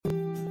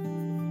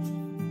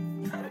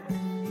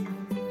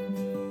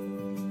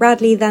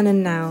Radley Then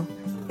and Now,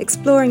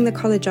 exploring the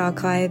college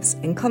archives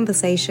in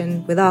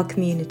conversation with our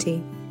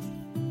community.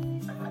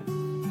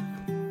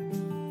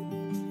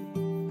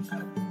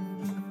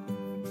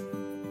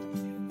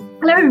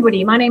 Hello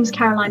everybody, my name is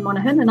Caroline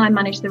Monaghan and I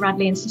manage the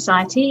Radleyan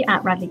Society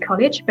at Radley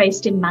College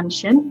based in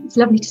Mansion. It's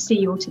lovely to see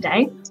you all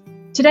today.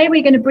 Today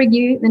we're going to bring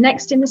you the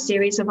next in the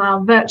series of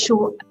our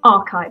virtual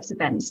archives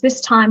events,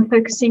 this time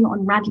focusing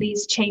on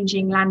Radley's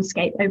changing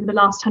landscape over the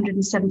last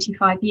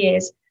 175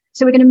 years.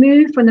 So we're going to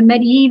move from the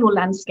medieval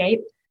landscape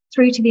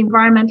through to the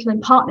environmental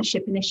and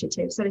partnership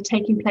initiatives that are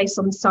taking place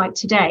on the site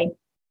today.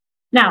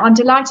 Now, I'm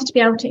delighted to be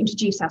able to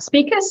introduce our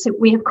speakers. So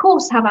we of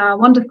course have our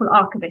wonderful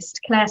archivist,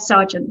 Clare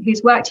Sargent,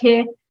 who's worked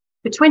here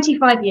for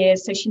 25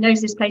 years, so she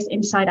knows this place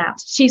inside out.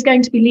 She's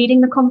going to be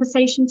leading the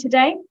conversation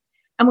today,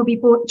 and we'll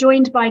be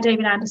joined by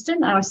David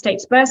Anderson, our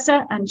estate's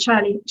Bursar, and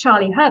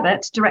Charlie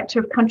Herbert, Director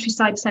of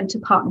Countryside Centre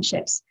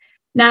Partnerships.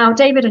 Now,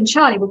 David and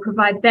Charlie will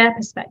provide their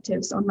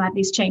perspectives on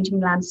Radley's changing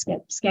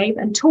landscape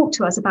and talk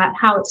to us about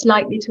how it's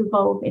likely to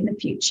evolve in the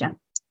future.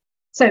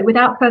 So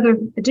without further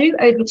ado,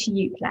 over to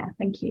you, Clare.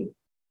 Thank you.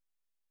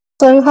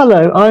 So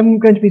hello, I'm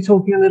going to be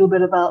talking a little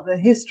bit about the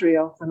history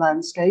of the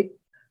landscape.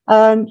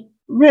 And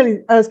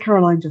really, as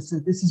Caroline just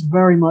said, this is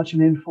very much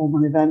an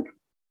informal event,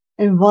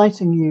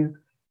 inviting you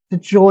to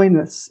join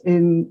us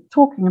in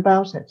talking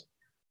about it.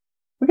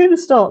 We're going to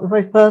start, the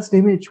very first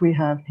image we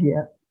have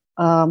here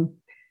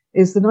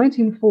is the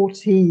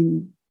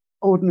 1914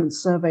 Ordnance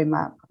Survey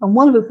map. And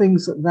one of the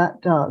things that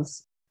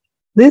does,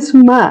 this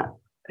map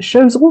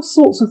shows all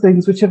sorts of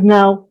things which have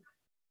now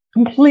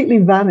completely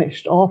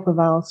vanished off of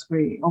our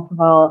screen, off of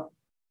our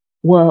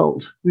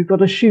world. We've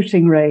got a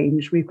shooting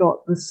range, we've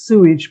got the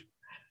sewage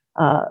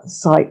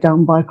site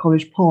down by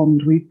College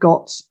Pond. We've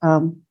got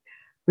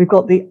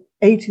the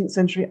 18th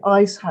century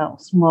ice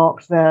house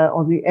marked there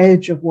on the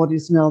edge of what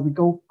is now the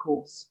golf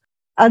course.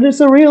 And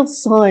it's a real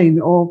sign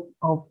of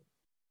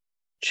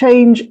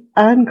change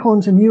and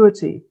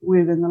continuity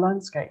within the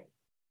landscape.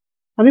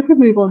 And if we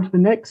move on to the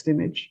next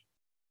image,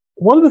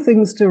 one of the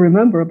things to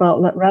remember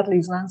about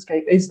Radley's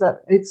landscape is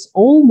that it's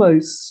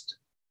almost,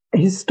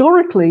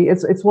 historically,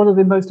 it's one of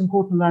the most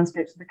important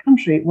landscapes in the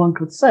country, one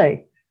could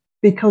say,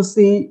 because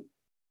the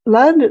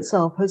land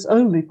itself has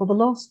only, for the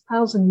last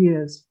 1,000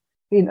 years,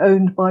 been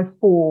owned by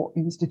 4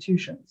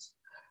 institutions.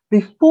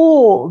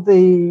 Before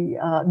the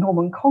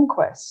Norman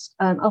conquest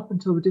and up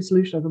until the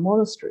dissolution of the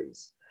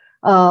monasteries,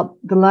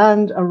 the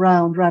land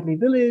around Radley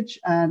Village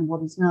and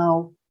what is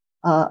now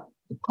the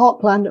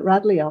parkland at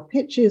Radley, our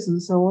pitches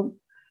and so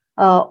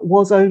on,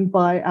 was owned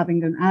by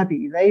Abingdon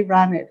Abbey. They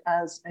ran it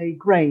as a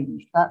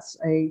grange. That's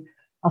a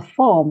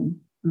farm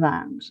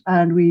land.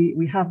 And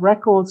we have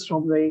records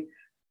from the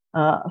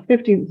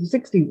 15th and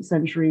 16th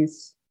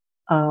centuries,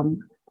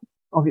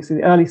 obviously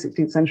the early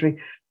 16th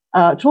century,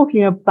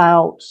 talking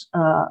about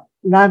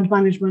land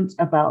management,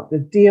 about the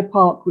deer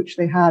park which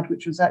they had,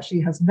 which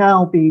has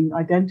now been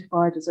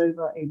identified as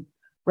over in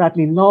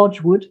Radley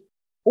Largewood,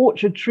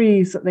 orchard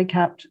trees that they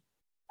kept,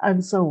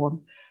 and so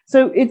on.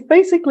 So it's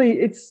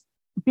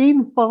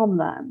been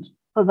farmland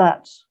for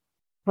that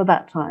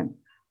time.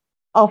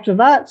 After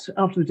that,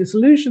 after the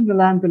dissolution, the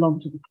land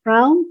belonged to the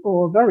Crown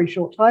for a very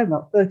short time,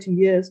 about 30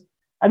 years,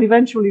 and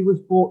eventually was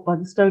bought by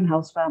the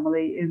Stonehouse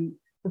family in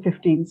the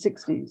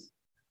 1560s.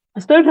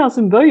 The Stonehouse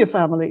and Bowyer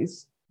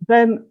families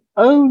then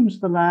owned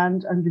the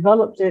land and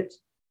developed it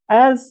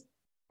as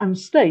an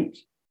estate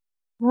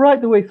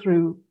right the way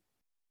through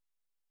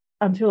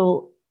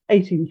until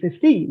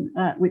 1815,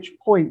 at which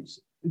point,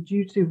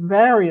 due to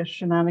various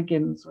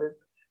shenanigans with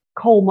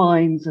coal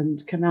mines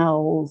and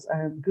canals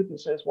and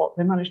goodness knows what,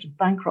 they managed to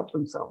bankrupt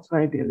themselves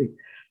very dearly,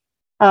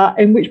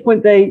 in which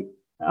point they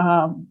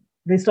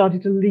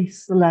started to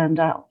lease the land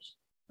out.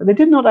 But they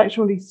did not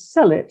actually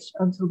sell it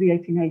until the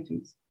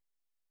 1880s.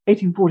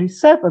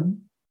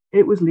 1847,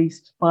 it was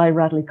leased by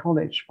Radley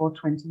College for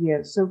 20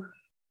 years. So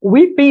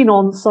we've been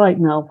on site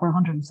now for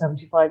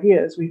 175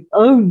 years. We've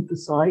owned the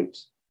site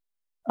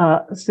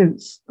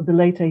since the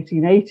late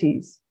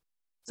 1880s.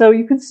 So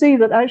you can see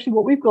that actually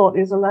what we've got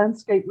is a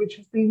landscape which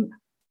has been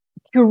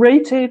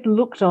curated,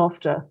 looked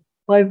after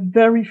by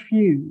very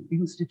few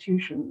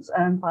institutions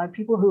and by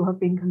people who have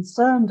been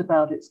concerned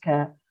about its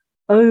care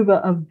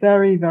over a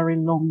very, very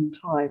long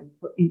time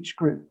for each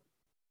group.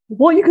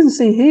 What you can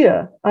see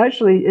here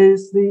actually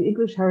is the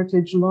English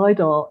Heritage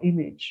LIDAR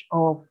image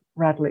of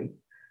Radley.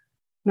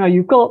 Now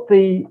you've got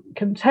the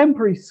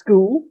contemporary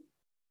school,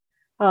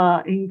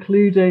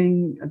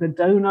 including the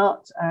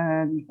donut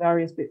and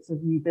various bits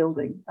of new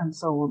building and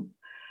so on.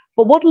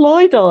 But what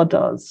LIDAR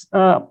does,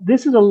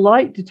 this is a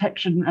light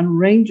detection and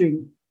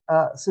ranging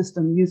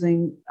system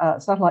using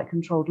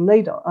satellite-controlled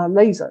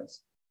lasers.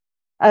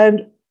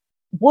 And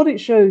what it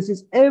shows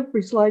is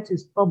every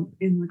slightest bump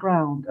in the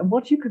ground. And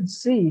what you can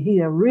see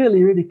here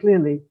really, really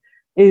clearly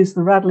is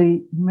the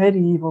Radley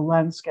medieval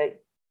landscape.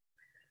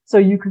 So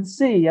you can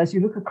see, as you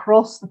look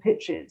across the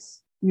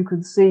pitches, you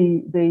can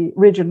see the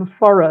ridge and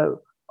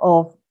furrow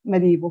of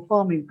medieval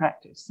farming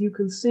practice. You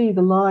can see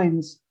the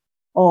lines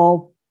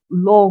of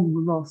long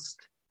lost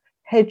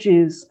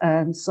hedges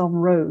and some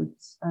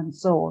roads and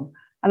so on.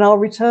 And I'll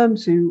return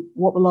to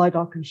what the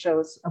LIDAR can show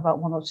us about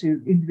one or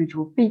two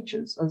individual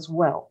features as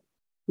well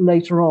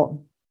later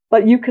on.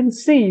 But you can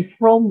see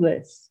from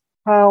this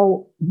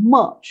how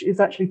much is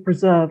actually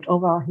preserved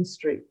of our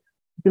history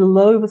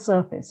below the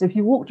surface. If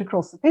you walked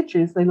across the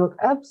pitches, they look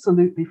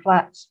absolutely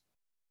flat,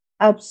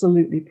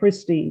 absolutely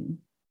pristine,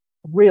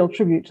 real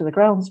tribute to the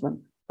groundsman.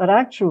 But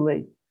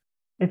actually,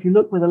 if you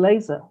look with a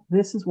laser,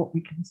 this is what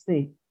we can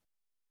see.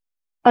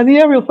 And the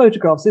aerial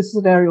photographs, this is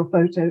an aerial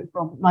photo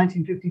from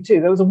 1952.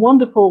 There was a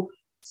wonderful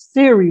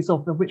series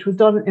of them, which was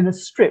done in a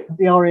strip of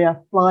the RAF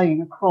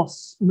flying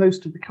across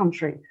most of the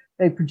country.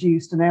 They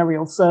produced an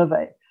aerial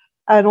survey.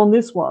 And on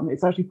this one,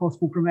 it's actually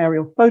possible from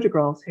aerial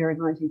photographs here in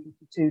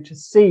 1952 to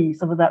see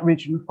some of that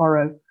ridge and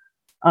furrow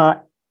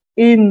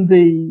in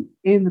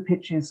the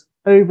pitches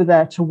over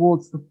there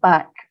towards the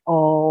back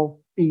of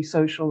the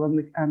social and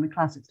the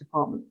classics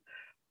department,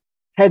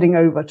 heading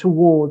over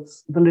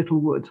towards the Little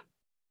Wood.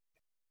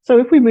 So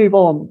if we move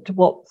on to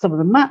what some of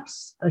the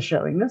maps are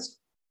showing us,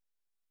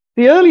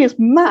 the earliest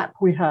map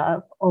we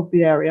have of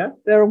the area,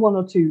 there are one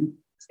or two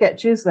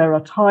sketches. There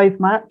are tithe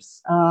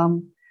maps,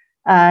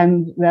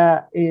 and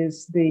there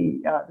is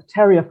the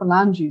terrier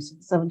phalanges in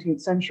the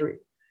 17th century.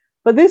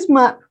 But this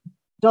map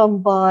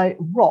done by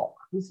Rock,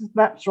 this is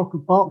Maps Rock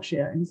of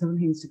Berkshire in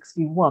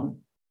 1761.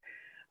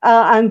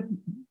 And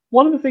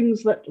one of the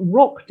things that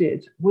Rock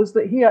did was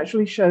that he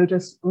actually showed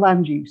us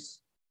land use.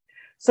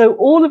 So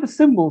all of the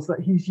symbols that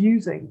he's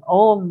using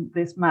on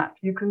this map,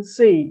 you can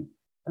see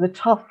the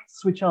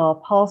tufts, which are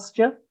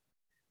pasture.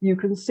 You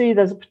can see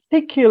there's a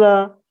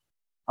particular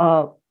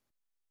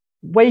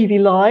wavy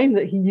line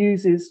that he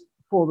uses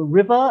for the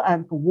river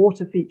and for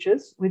water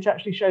features, which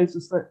actually shows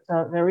us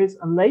that there is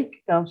a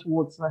lake down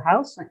towards the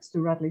house next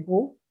to Radley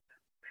Hall.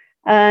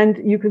 And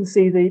you can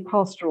see the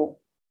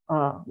pastoral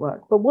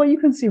work. But what you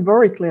can see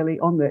very clearly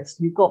on this,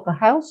 you've got the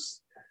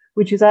house,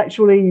 which is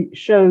actually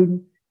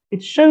shown,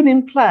 it's shown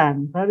in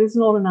plan. That is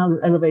not an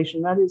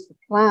elevation, that is the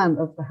plan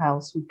of the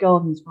house with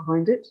gardens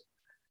behind it,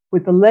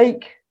 with the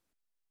lake,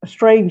 a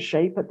strange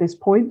shape at this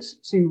point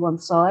to one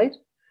side.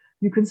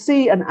 You can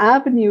see an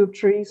avenue of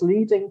trees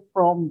leading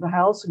from the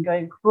house and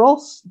going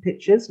across the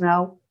pitches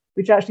now,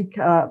 which actually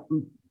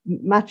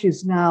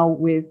matches now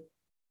with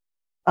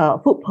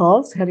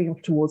footpaths heading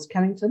off towards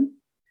Kennington.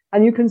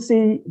 And you can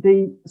see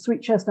the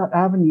Sweet Chestnut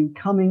Avenue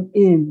coming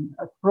in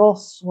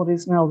across what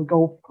is now the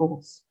golf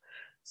course.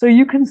 So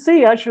you can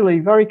see actually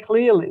very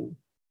clearly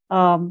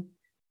the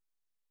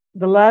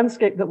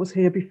landscape that was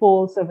here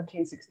before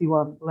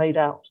 1761 laid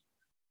out.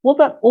 What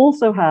that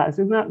also has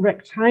in that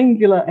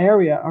rectangular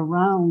area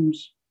around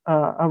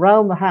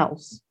the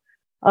house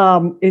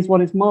is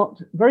what is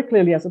marked very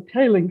clearly as a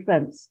tailing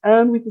fence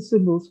and with the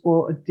symbols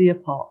for a deer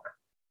park.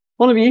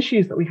 One of the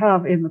issues that we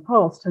have in the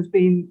past has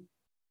been,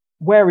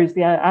 where is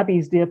the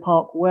Abbey's deer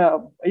park? Where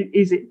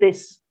is it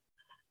this?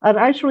 And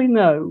actually,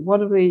 no.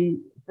 One of the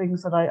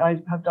things that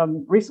I have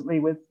done recently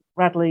with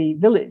Radley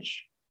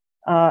Village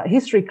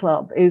History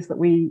Club is that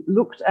we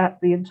looked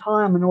at the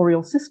entire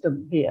manorial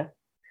system here.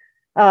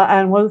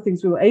 And one of the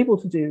things we were able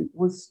to do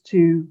was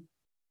to,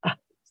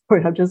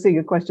 sorry, I'm just seeing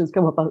a question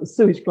come up about the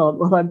sewage plant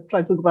while I'm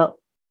trying to talk about,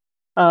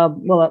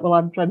 while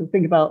I'm trying to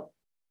think about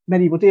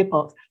medieval deer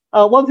parks.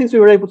 One of the things we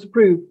were able to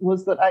prove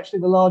was that actually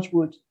the large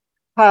wood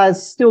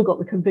has still got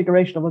the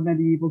configuration of a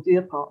medieval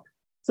deer park.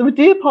 So the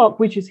deer park,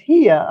 which is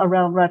here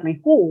around Radley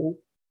Hall,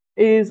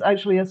 is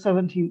actually a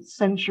 17th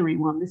century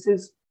one. This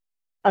is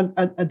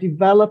a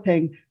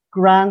developing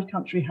grand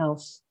country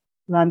house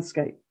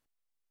landscape.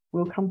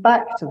 We'll come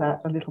back to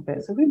that a little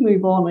bit. So we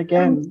move on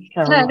again,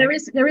 Caroline.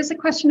 Claire, there is a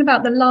question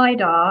about the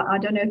LIDAR. I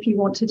don't know if you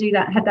want to do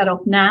that, head that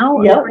off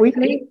now. Yeah, we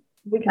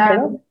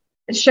can.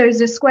 It shows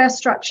a square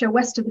structure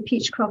west of the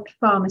Peachcroft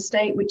Farm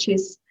estate, which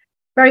is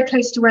very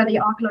close to where the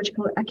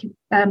archaeological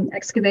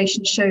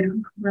excavation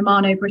showed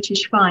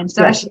Romano-British finds.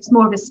 So actually, it's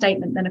more of a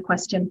statement than a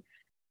question.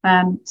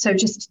 So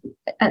just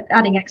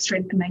adding extra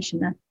information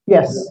there.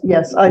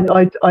 Yes.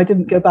 I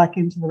didn't go back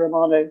into the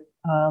Romano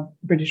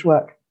British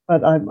work,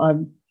 but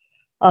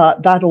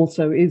that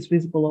also is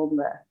visible on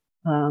there.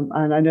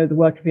 And I know the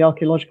work of the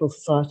Archaeological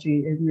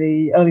Society in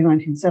the early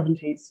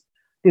 1970s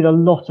did a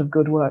lot of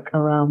good work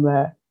around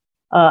there.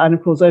 And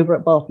of course, over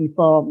at Barton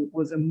Farm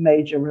was a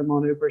major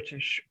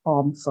Romano-British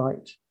farm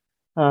site,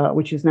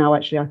 which is now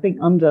actually, I think,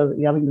 under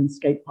the Abingdon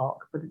Skate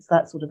Park, but it's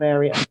that sort of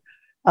area.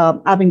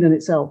 Abingdon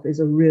itself is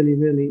a really,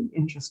 really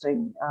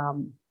interesting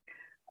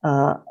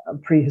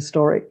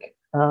prehistoric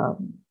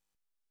and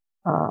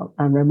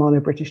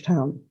Romano-British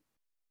town.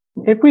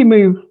 If we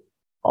move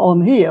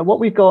on here, what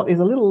we've got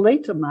is a little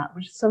later map,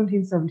 which is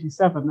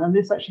 1777, and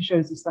this actually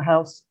shows us the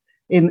house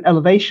in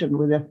elevation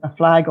with a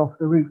flag off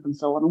the roof and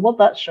so on. And what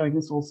that's showing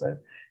us also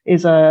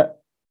is a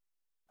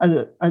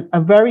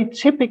very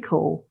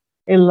typical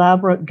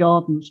elaborate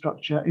garden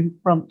structure in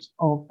front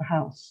of the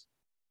house.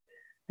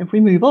 If we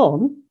move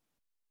on,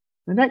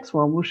 the next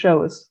one will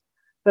show us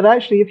that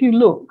actually, if you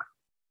look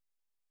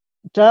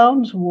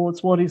down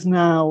towards what is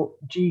now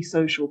G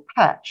Social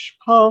Patch,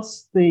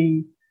 past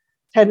the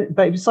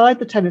beside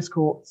the tennis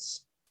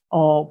courts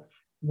of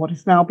what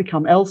has now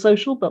become L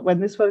Social, but when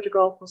this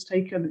photograph was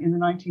taken in the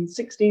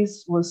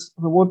 1960s, was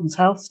the warden's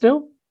house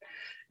still.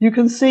 You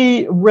can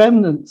see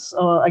remnants,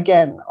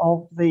 again,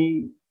 of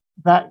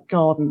that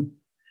garden.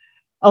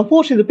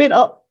 Unfortunately, the bit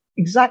up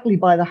exactly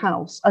by the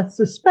house, I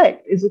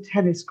suspect, is a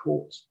tennis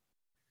court,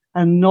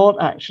 and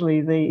not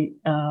actually the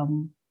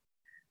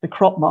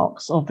crop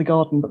marks of the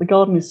garden, but the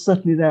garden is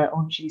certainly there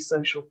on G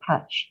Social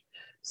Patch.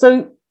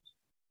 So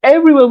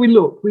everywhere we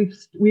look,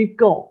 we've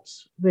got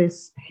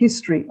this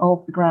history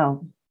of the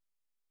ground.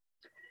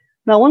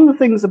 Now, one of the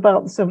things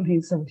about the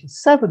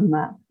 1777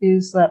 map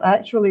is that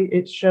actually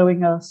it's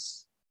showing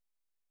us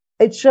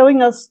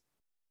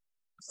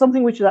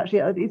something which is actually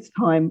at its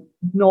time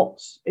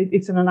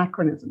it's an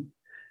anachronism,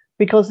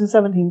 because in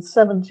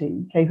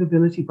 1770,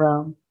 Capability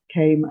Brown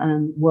came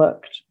and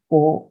worked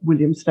for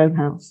William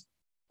Stonehouse.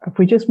 If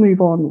we just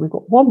move on, we've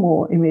got one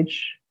more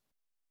image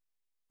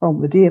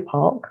from the deer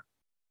park.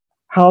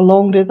 How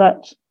long did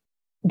that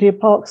deer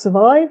park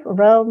survive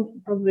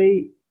around from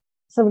the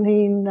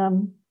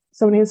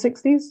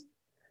 1760s?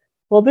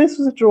 Well, this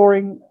was a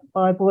drawing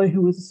by a boy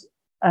who was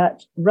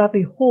at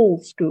Radley Hall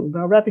School.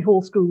 Now, Radley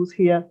Hall School was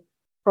here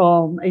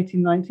from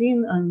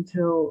 1819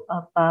 until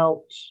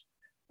about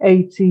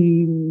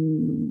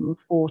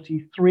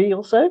 1843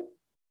 or so,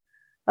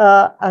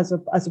 as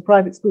a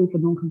private school for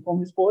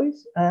nonconformist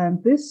boys.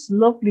 And this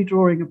lovely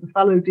drawing of the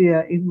fallow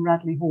deer in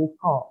Radley Hall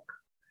Park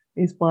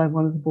is by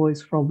one of the boys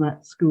from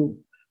that school.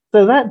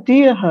 So that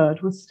deer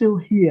herd was still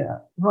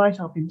here right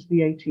up into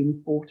the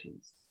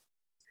 1840s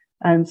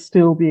and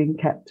still being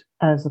kept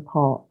as a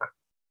park.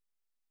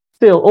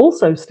 Still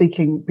also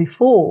speaking,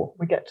 before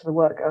we get to the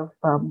work of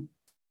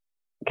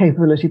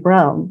Capability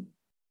Brown,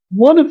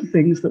 one of the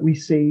things that we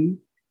see,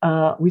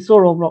 we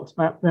saw on Rock's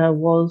map, there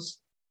was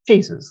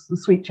Jesus, the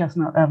Sweet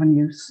Chestnut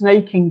Avenue,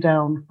 snaking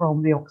down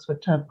from the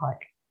Oxford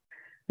Turnpike.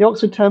 The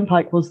Oxford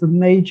Turnpike was the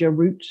major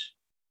route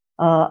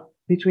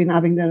between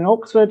Abingdon and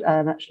Oxford,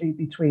 and actually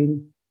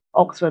between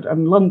Oxford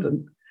and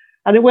London.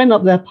 And it went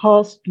up there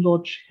past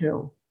Lodge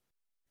Hill.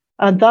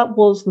 And that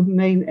was the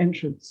main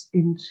entrance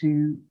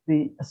into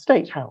the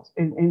estate house,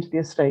 into the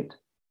estate.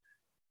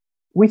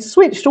 We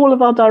switched all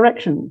of our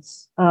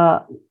directions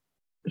to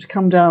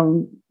come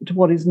down to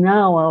what is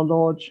now our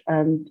lodge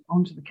and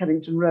onto the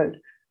Kennington Road.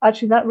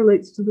 Actually, that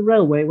relates to the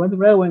railway. When the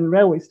railway and the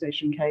railway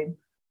station came,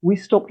 we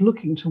stopped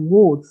looking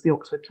towards the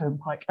Oxford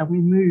Turnpike and we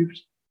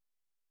moved.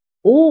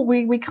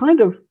 We kind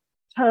of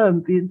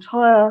turned the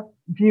entire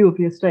view of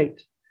the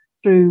estate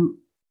through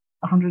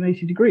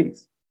 180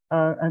 degrees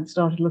and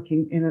started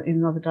looking in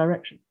another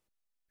direction.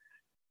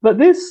 But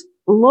this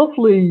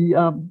lovely,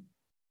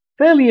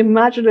 fairly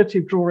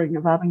imaginative drawing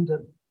of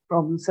Abingdon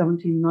from the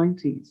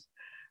 1790s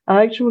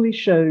actually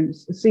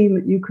shows a scene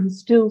that you can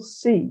still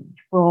see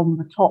from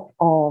the top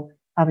of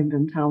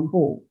Abingdon Town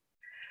Hall.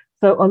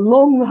 So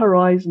along the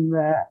horizon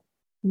there,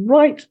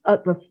 right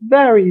at the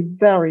very,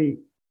 very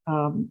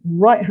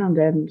right-hand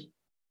end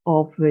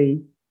of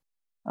the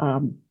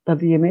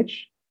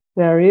image,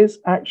 there is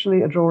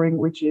actually a drawing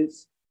which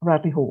is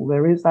Radley Hall.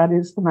 That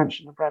is the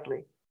mansion of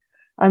Radley.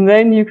 And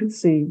then you can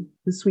see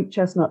the Sweet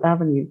Chestnut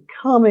Avenue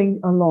coming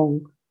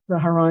along the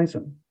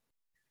horizon.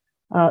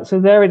 So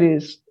there it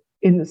is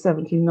in the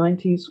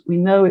 1790s. We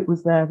know it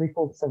was there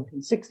before the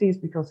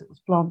 1760s because it was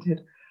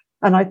planted.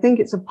 And I think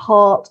it's a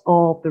part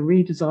of the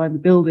redesign, the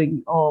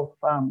building of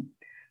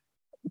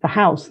the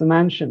house, the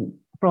mansion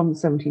from the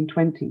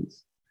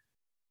 1720s.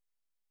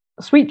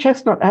 Sweet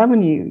Chestnut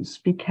Avenues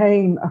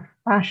became a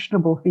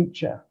fashionable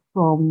feature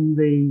from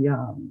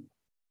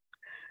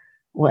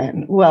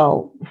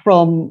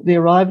from the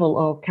arrival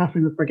of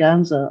Catherine of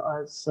Braganza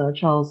as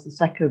Charles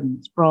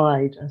II's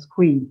bride as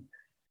queen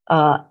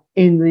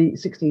in the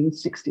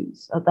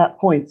 1660s. At that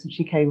point, since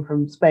she came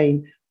from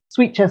Spain,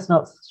 sweet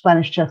chestnuts,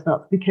 Spanish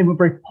chestnuts, became a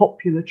very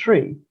popular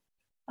tree.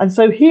 And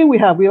so here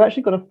we've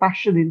actually got a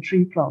fashion in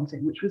tree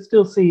planting, which we're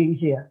still seeing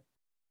here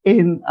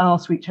in our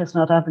Sweet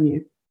Chestnut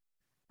Avenue.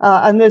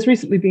 And there's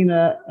recently been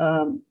a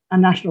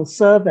national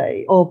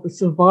survey of the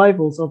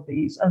survivals of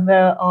these, and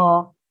there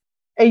are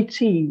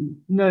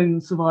 18 known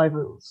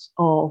survivals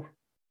of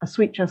a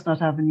Sweet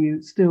Chestnut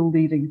Avenue still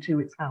leading to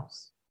its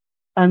house.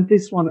 And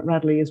this one at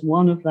Radley is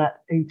one of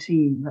that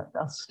 18 that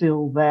are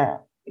still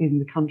there in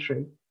the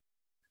country.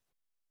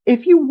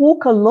 If you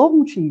walk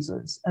along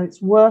Cheeses, and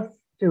it's worth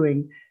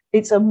doing,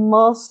 it's a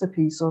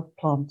masterpiece of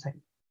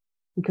planting,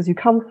 because you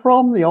come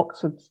from the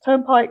Oxford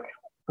Turnpike,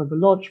 from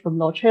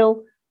Lodge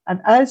Hill, and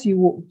as you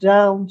walk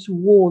down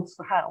towards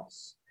the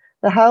house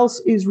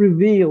is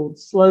revealed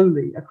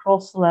slowly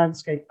across the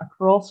landscape,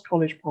 across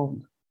College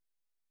Pond.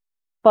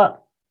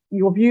 But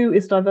your view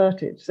is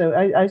diverted. So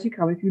as you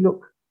come, if you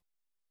look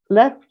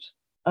left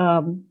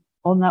on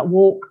that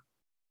walk,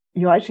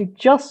 you're actually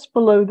just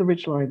below the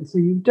ridgeline. So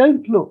you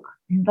don't look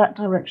in that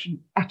direction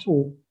at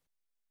all.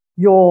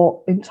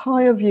 Your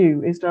entire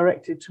view is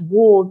directed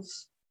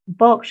towards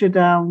Berkshire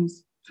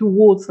Downs,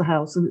 towards the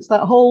house. And it's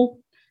that whole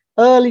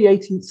early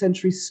 18th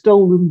century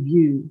stolen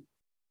view.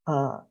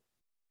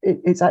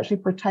 It's actually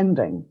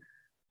pretending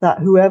that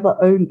whoever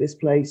owned this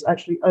place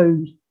actually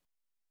owned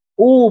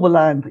all the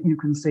land that you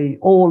can see,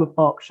 all of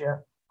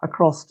Berkshire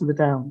across to the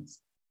Downs.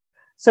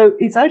 So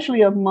it's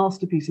actually a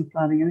masterpiece of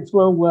planning, and it's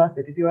well worth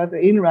it if you're ever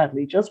in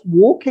Radley, just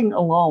walking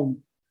along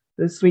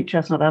the Sweet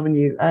Chestnut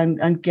Avenue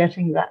and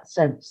getting that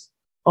sense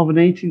of an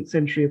 18th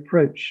century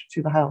approach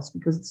to the house,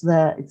 because it's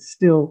there, it's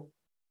still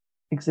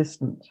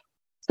existent.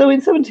 So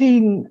in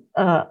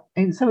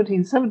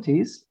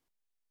 1770s,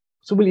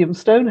 Sir William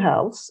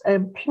Stonehouse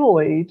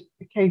employed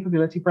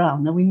Capability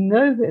Brown. Now we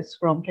know this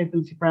from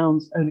Capability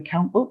Brown's own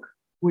account book,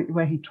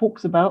 where he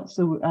talks about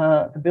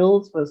the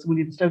bills for Sir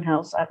William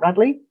Stonehouse at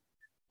Radley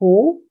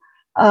Hall.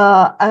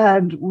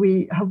 And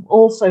we have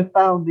also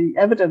found the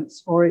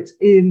evidence for it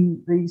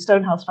in the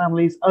Stonehouse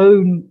family's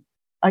own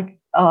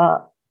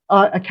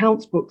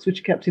accounts books,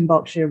 which are kept in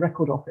Berkshire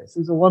Record Office.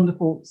 There's a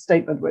wonderful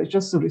statement where it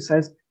just sort of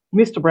says,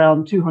 Mr.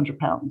 Brown,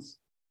 £200.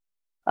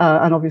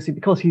 And obviously,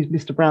 because he's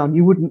Mr. Brown,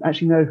 you wouldn't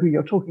actually know who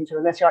you're talking to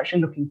unless you're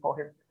actually looking for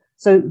him.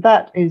 So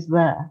that is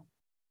there.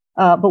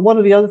 But one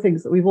of the other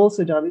things that we've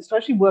also done is to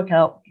actually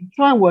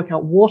try and work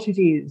out what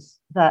it is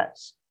that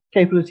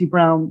Capability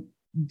Brown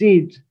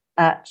did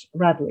at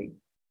Radley.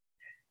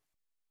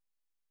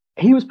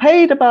 He was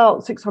paid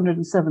about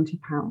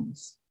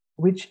 £670,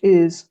 which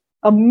is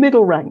a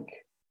middle rank.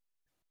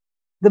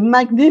 The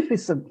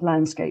magnificent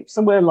landscape,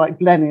 somewhere like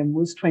Blenheim,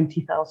 was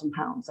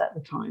 £20,000 at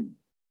the time.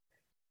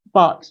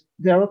 But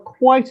there are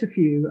quite a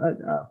few,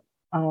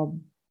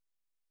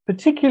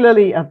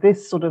 particularly at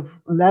this sort of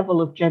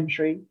level of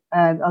gentry,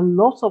 and a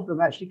lot of them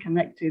actually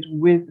connected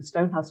with the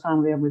Stonehouse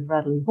family and with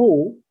Radley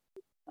Hall,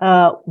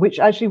 which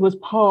actually was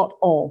part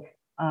of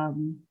a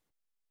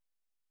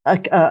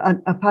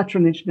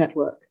patronage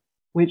network,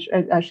 which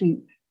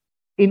actually,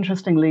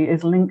 interestingly,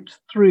 is linked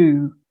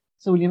through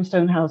Sir William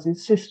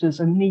Stonehouse's sisters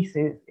and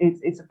nieces.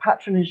 It's a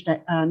patronage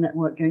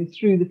network going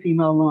through the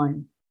female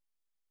line,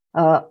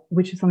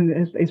 which is something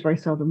that is very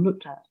seldom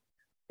looked at.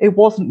 It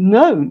wasn't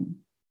known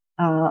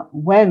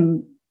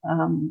when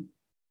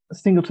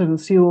Singleton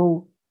and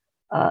Sewell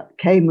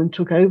came and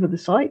took over the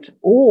site,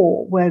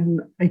 or when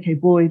A.K.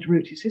 Boyd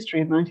wrote his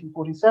history in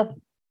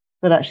 1947,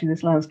 that actually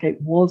this landscape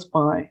was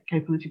by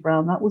Capability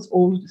Brown. That was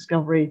all a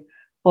discovery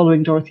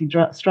following Dorothy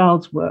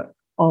Stroud's work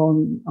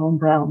on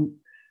Brown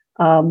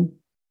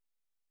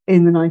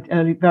in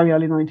the very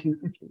early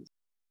 1950s.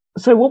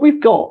 So what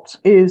we've got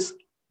is,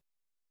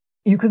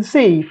 you can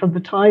see from the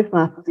tithe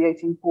map of the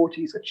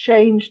 1840s, a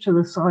change to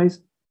the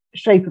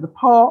shape of the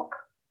park.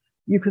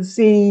 You can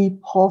see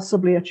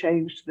possibly a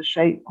change to the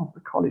shape of the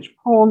college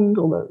pond,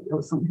 although it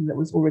was something that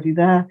was already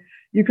there.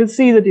 You can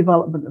see the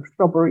development of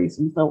shrubberies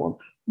and so on.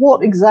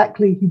 What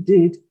exactly he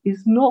did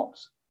is not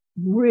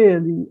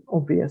really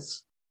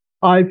obvious.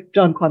 I've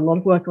done quite a lot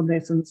of work on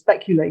this and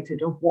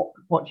speculated of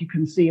what you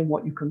can see and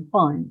what you can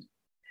find.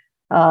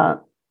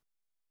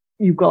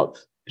 You've got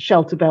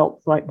shelter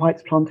belts like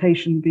White's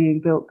Plantation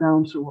being built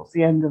down towards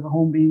the end of the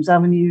Hornbeams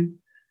Avenue.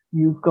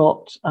 You've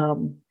got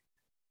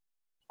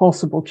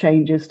possible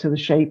changes to the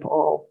shape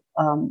of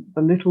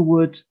the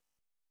Littlewood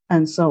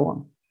and so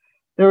on.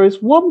 There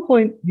is one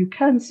point you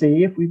can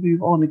see if we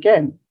move on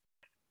again.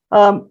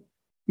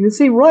 You can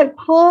see right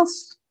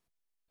past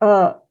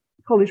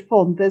College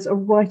Pond, there's a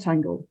right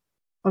angle.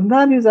 And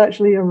that is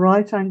actually a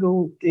right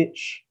angle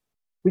ditch,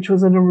 which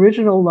was an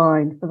original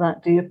line for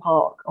that deer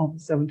park of the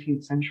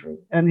 17th century.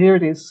 And here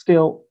it is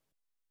still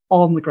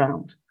on the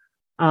ground.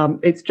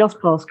 It's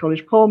just past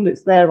College Pond.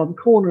 It's there on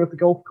the corner of the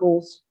golf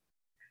course.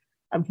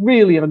 And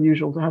really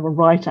unusual to have a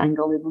right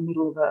angle in the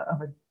middle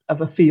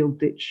of a field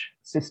ditch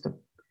system.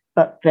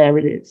 But there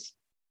it is.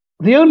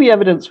 The only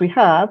evidence we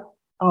have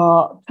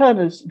are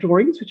Turner's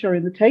drawings, which are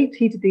in the Tate.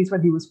 He did these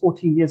when he was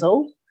 14 years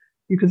old.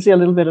 You can see a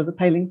little bit of the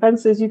paling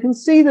fences. You can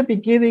see the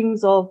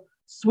beginnings of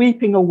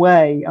sweeping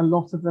away a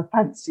lot of the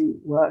fancy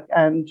work,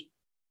 and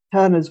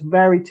Turner's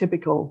very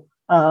typical,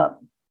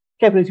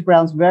 Capability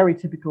Brown's very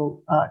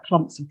typical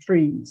clumps of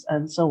trees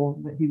and so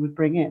on that he would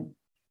bring in.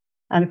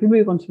 And if we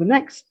move on to the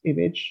next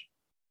image,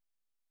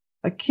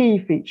 a key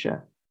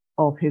feature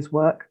of his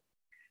work,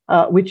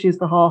 which is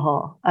the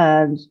ha-ha,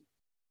 and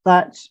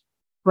that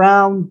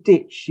brown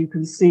ditch you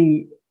can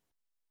see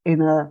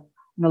in a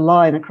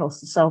line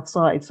across the south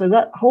side. So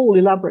that whole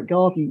elaborate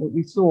garden that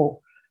we saw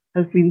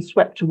has been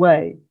swept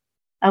away,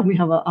 and we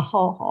have a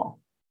ha-ha,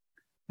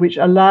 which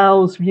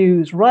allows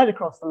views right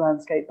across the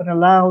landscape and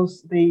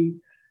allows the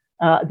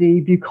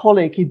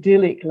bucolic,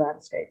 idyllic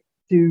landscape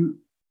to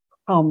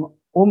come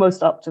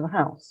almost up to the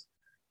house.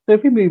 So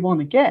if we move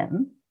on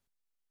again,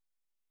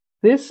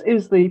 this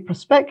is the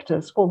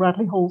prospectus for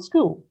Radley Hall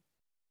School.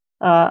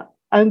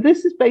 And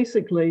this is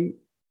basically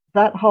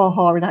that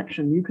ha-ha in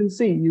action. You can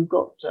see you've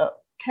got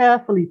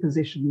carefully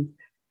positioned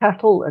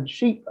cattle and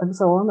sheep and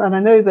so on. And I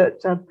know that,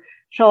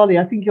 Charlie,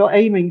 I think you're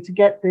aiming to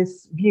get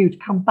this view to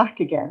come back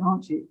again,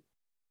 aren't you?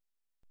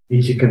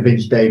 Easy to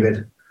convince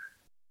David.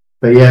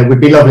 But yeah, it would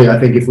be lovely, I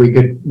think, if we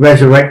could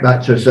resurrect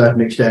that to a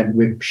certain extent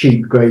with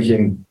sheep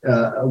grazing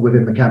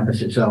within the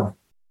campus itself.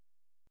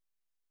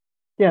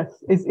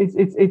 Yes,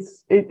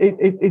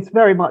 it's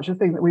very much a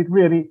thing that we'd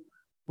really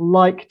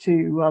like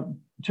to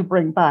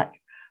bring back.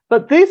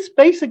 But this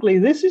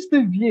is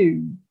the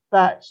view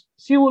that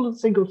Sewell and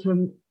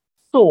Singleton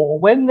saw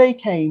when they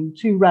came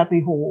to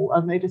Radley Hall,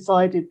 and they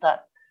decided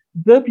that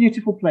the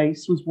beautiful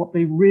place was what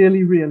they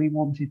really, really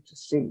wanted to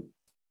see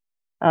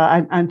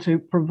and to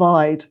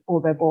provide for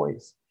their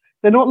boys.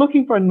 They're not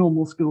looking for a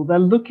normal school. They're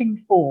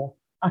looking for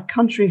a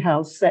country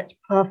house set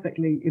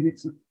perfectly in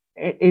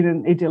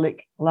an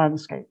idyllic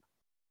landscape.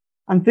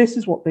 And this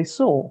is what they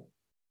saw.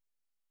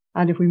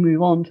 And if we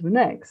move on to the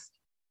next,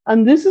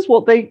 and this is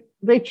what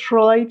they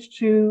tried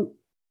to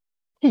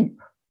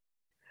keep.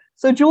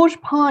 So George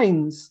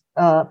Pine's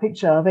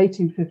picture of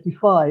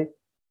 1855,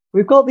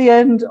 we've got the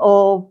end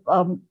of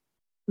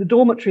the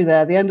dormitory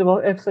there, the end of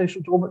our F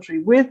social dormitory,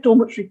 with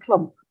dormitory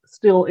clump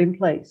still in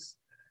place.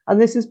 And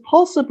this is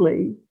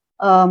possibly,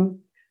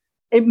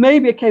 it may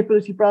be a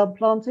capability brown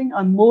planting.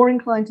 I'm more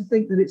inclined to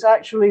think that it's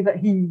actually that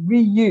he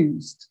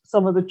reused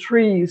some of the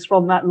trees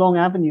from that long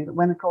avenue that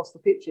went across the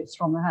pitches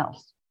from the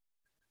house.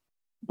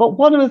 But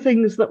one of the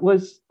things that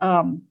was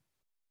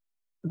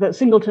that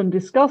Singleton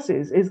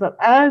discusses is that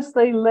as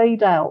they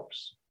laid out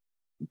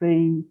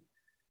the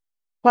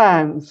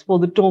plans for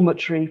the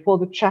dormitory, for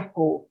the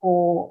chapel,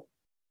 for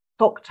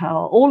clock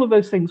tower, all of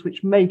those things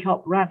which make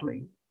up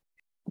Radley,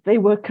 they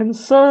were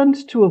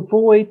concerned to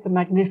avoid the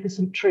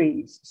magnificent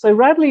trees. So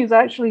Radley is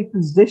actually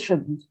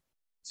positioned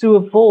to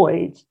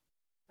avoid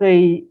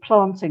the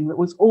planting that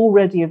was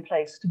already in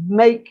place to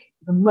make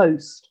the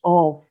most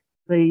of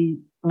the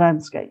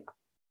landscape.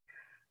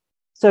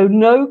 So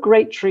no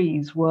great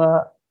trees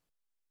were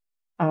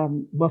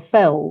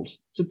felled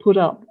to put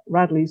up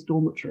Radley's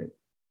dormitory.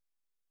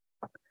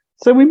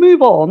 So we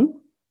move on.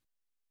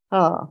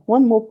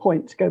 One more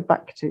point to go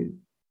back to,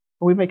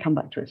 or we may come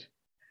back to it.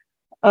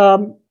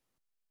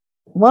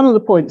 One of the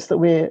points that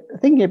we're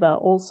thinking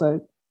about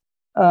also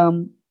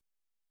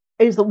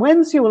is that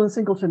when Sewell and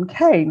Singleton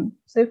came,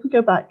 so if we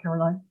go back,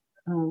 Caroline,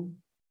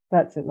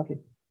 that's it, lucky.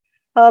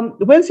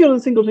 When Sewell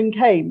and Singleton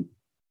came,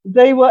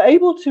 they were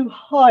able to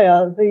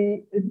hire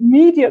the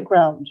immediate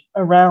ground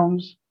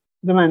around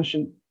the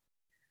mansion.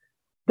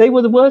 They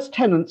were the worst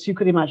tenants you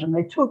could imagine.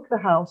 They took the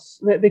house,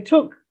 they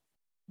took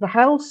the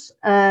house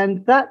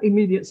and that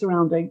immediate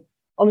surrounding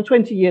on a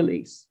 20-year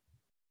lease.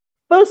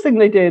 First thing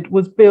they did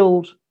was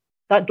build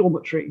that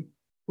dormitory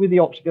with the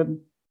octagon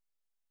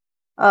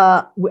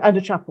and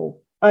a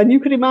chapel. And you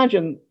could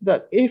imagine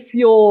that if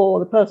you're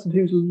the person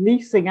who's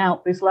leasing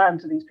out this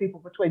land to these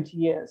people for 20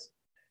 years,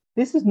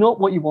 this is not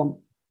what you want.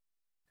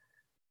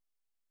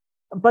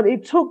 But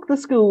it took the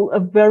school a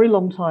very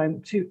long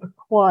time to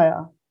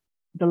acquire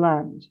the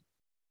land.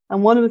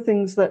 And one of the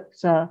things that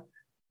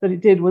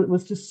it did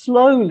was to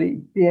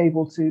slowly be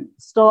able to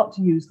start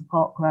to use the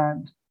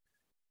parkland.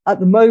 At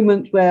the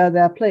moment where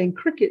they're playing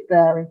cricket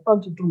there in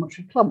front of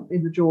Dormitory Clump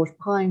in the George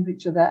Pine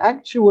picture,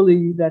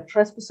 they're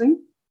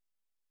trespassing,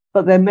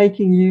 but they're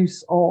making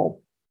use of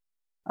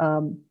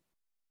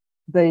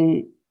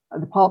the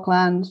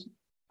parkland.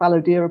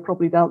 Fallow deer are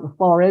probably down at the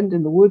far end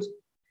in the wood.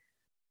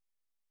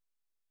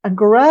 And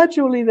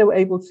gradually they were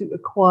able to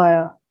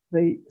acquire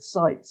the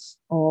sites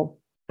of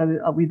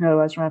we know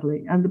as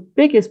Radley. And the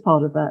biggest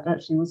part of that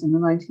actually was in the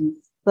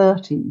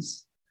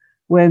 1930s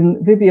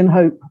when Vivian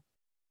Hope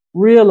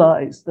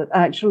realized that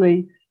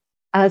actually,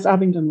 as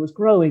Abingdon was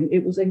growing,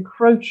 it was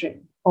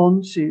encroaching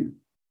onto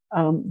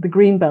the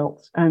green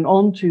belt and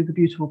onto the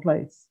beautiful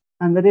place.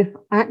 And that if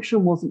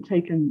action wasn't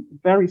taken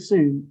very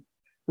soon,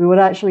 we would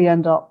actually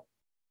end up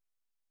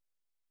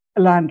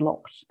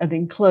landlocked and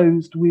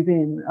enclosed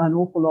within an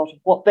awful lot of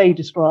what they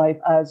describe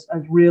as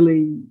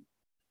really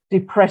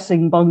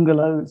depressing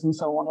bungalows and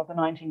so on of the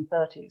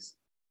 1930s.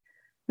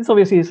 This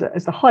obviously is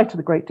the height of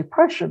the Great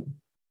Depression.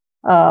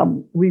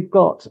 We've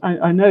got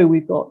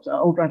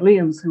old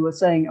Radleyans who are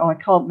saying, "Oh, I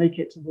can't make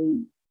it to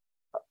the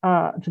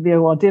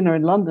OR dinner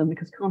in London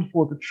because I can't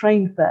afford the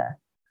train fare,"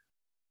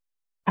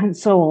 and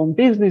so on.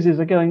 Businesses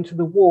are going to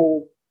the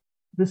wall.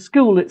 The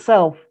school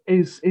itself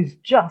is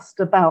just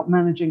about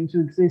managing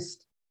to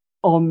exist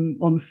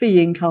on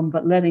fee income,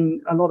 but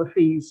letting a lot of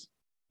fees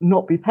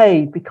not be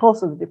paid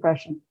because of the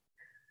depression.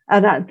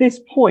 And at this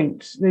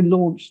point, they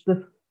launched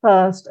the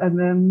first and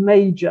the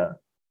major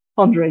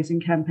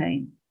fundraising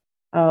campaign,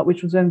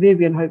 which was when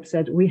Vivian Hope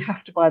said, "We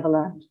have to buy the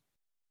land.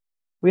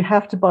 We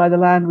have to buy the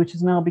land, which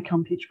has now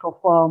become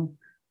Peachcroft Farm.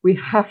 We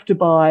have to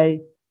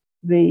buy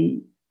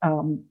the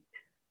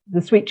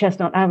Sweet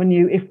Chestnut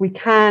Avenue, if we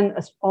can,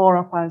 as far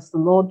up as the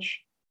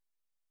lodge."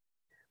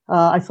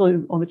 I saw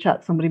on the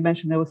chat somebody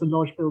mentioned there was a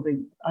lodge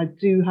building. I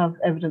do have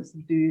evidence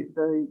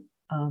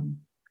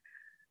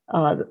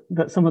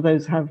that some of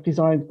those have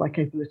designs by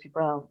Capability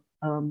Brown.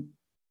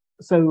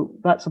 So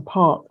that's a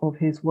part of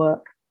his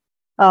work.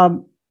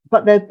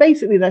 But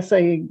they're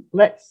saying,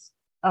 let's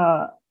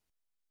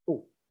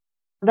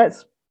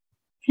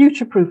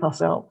future-proof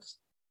ourselves.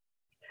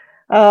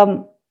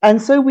 And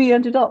so we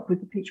ended up with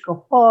the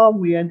Peachcroft Farm.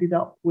 We ended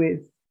up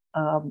with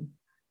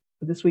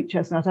the Sweet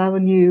Chestnut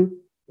Avenue.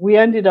 We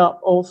ended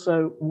up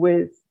also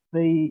with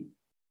the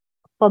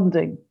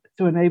funding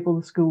to enable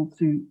the school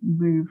to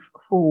move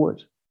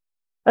forward.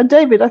 And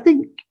David, I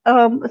think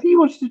you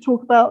wanted to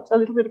talk about a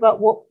little bit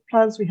about what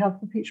plans we have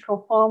for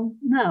Peachcroft Farm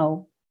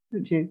now.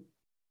 don't you?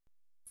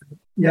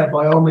 Yeah,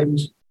 by all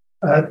means.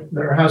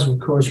 There has, of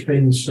course,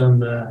 been some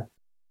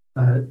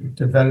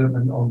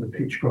development on the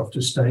Pitchcroft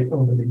estate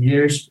over the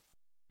years,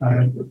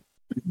 and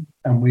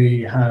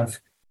we have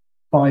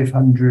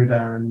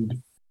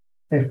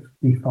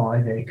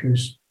 555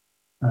 acres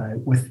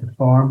with the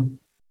farm,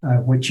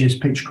 which is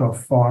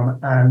Pitchcroft Farm,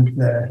 and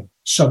the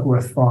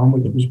Sugworth Farm,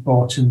 which was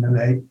bought in the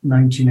late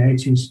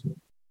 1980s.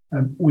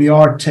 We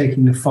are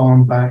taking the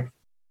farm back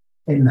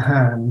in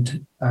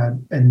hand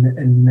in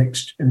the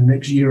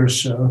next year or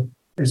so.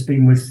 It's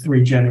been with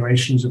 3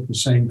 generations of the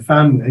same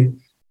family,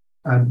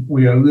 and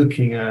we are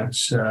looking at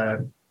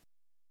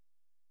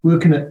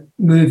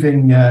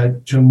moving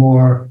to a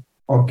more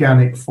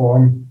organic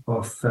form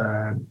of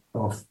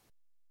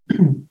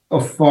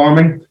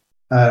farming.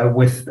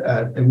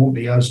 It won't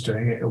be us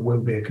doing it; it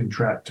will be a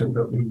contractor,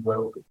 but we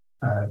will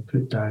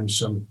put down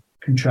some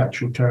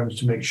contractual terms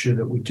to make sure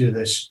that we do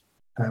this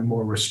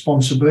more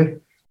responsibly.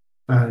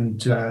 And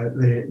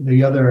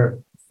the other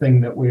thing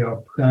that we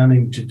are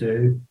planning to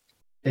do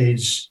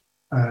is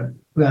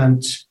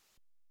plant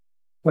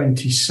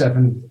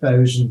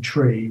 27,000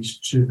 trees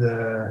to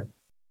the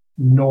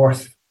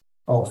north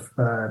of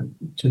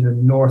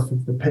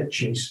the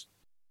pitches,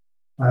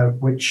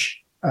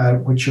 which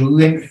will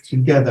link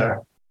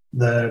together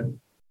the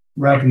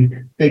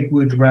Big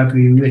Wood,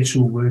 Radley,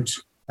 Little Wood,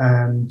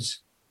 and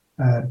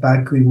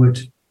Bagley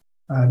Wood.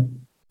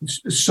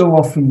 So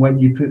often when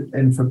you put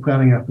in for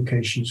planning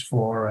applications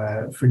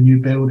for new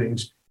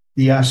buildings,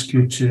 they ask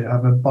you to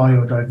have a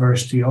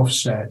biodiversity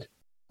offset,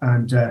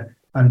 and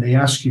they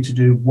ask you to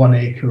do 1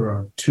 acre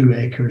or 2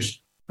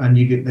 acres, and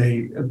you get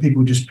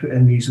people just put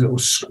in these little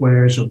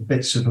squares or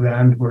bits of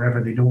land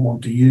wherever they don't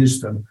want to use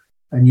them,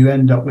 and you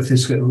end up with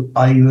this little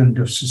island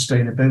of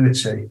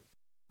sustainability.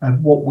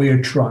 And what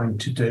we're trying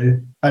to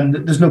do, and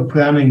there's no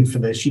planning for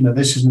this,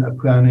 this isn't a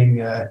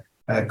planning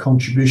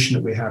contribution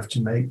that we have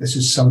to make. This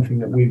is something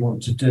that we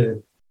want to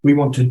do. We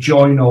want to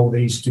join all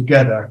these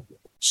together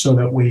so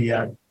that we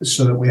have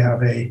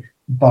a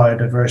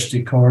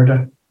biodiversity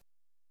corridor.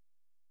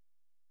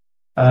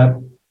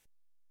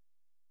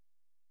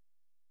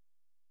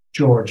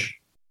 George,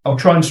 I'll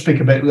try and speak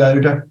a bit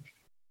louder.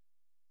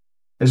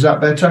 Is that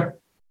better?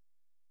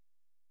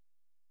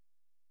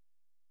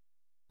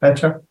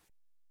 Better?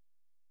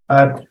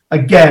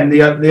 Again,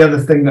 the other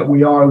thing that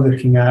we are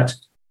looking at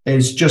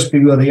is just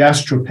below the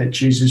Astro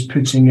pitches is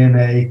putting in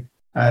a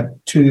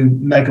 2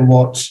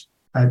 megawatt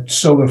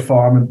solar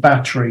farm and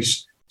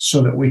batteries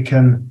so that we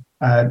can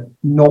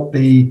not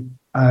be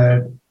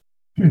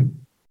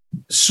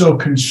so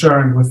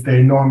concerned with the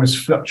enormous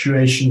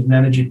fluctuations in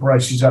energy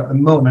prices at the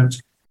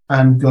moment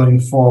and going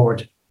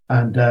forward,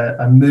 and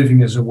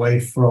moving us away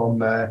from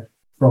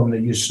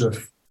the use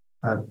of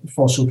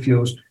fossil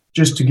fuels.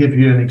 Just to give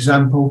you an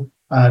example,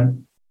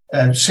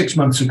 6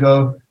 months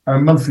ago, our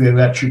monthly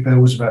electric bill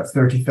was about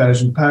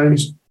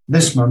 £30,000.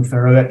 This month,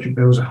 our electric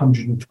bill is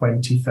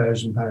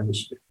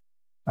 £120,000.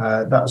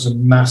 That's a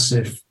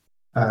massive.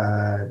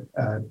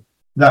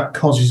 That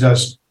causes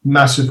us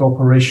massive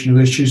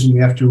operational issues, and we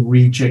have to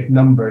rejig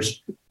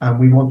numbers. And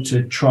we want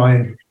to try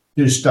and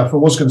do stuff. I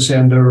was going to say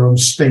under our own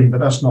steam, but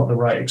that's not the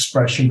right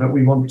expression. But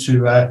we want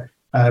to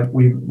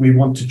we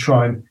want to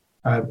try and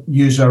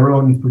use our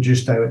own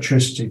produced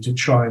electricity to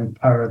try and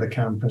power the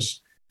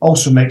campus.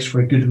 Also makes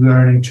for a good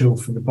learning tool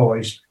for the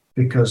boys,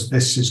 because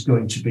this is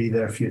going to be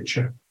their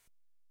future.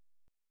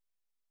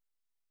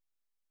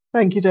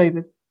 Thank you,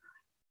 David.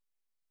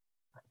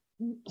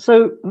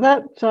 So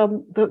that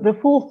the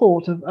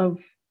forethought of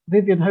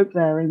Vivian Hope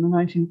there in the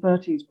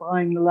 1930s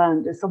buying the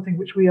land is something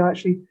which we are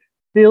actually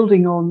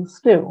building on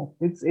still.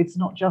 It's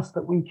not just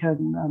that we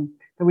can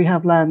that we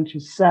have land to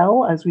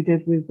sell, as we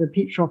did with the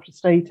Pitchcroft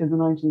estate in the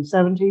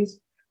 1970s,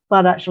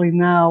 but actually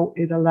now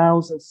it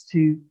allows us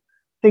to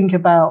think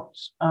about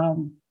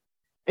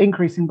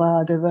increasing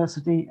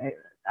biodiversity,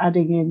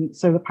 adding in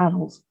solar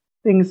panels,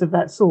 things of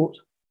that sort.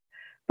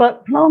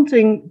 But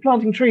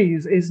planting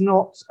trees is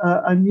not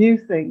a new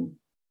thing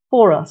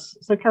for us.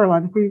 So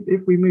Caroline,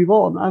 if we move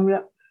on,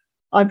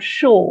 I'm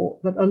sure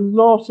that a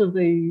lot of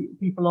the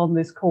people on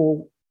this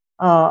call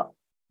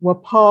were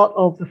part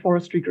of the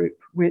forestry group,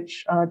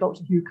 which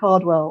Dr. Hugh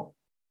Cardwell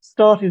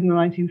started in the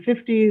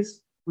 1950s,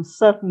 was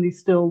certainly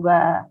still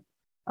there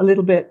a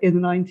little bit in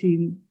the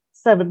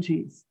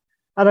 1970s.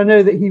 And I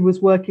know that he was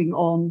working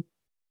on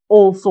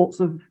all sorts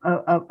of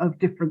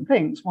different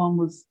things. One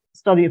was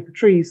study of the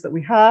trees that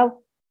we have.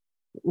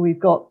 We've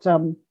got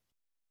there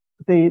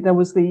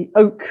was the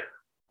oak.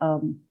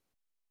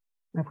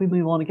 If we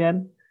move on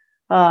again,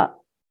 there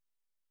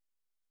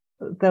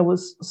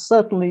was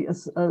certainly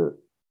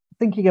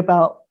thinking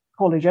about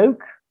College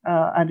Oak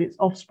and its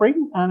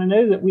offspring. And I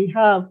know that we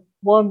have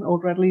one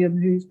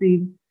Aldredlian who's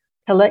been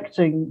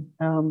collecting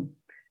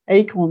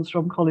acorns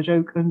from College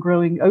Oak and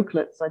growing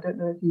oaklets. I don't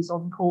know if he's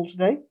on the call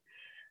today.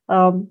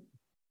 So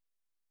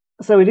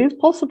it is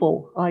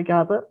possible, I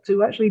gather,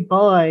 to actually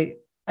buy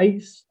a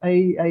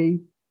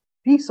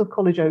piece of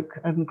College Oak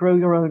and grow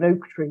your own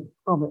oak tree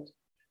from it.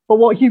 But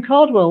what Hugh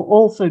Cardwell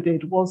also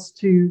did was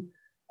to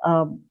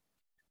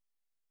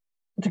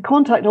to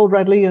contact old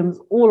Radleyans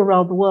all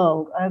around the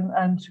world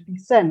and to be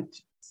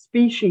sent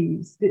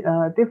species,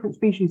 different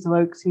species of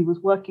oaks. He was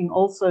working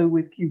also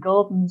with Kew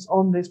Gardens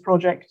on this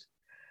project.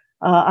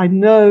 I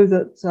know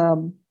that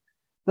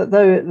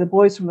though the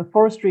boys from the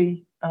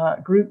forestry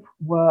group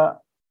were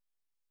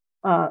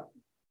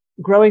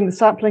growing the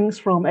saplings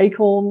from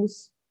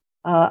acorns,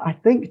 I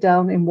think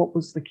down in what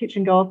was the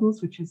kitchen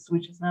gardens, which is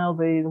now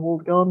the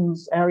walled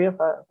gardens area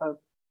for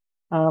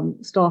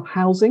staff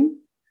housing.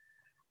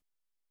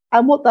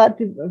 And what that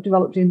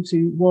developed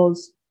into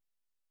was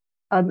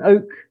an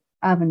oak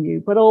avenue,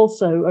 but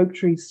also oak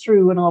trees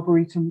through an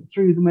arboretum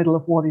through the middle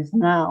of what is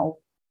now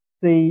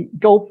the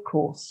golf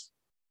course.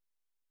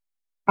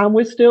 And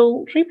we're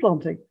still tree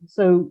planting.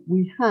 So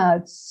we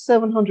had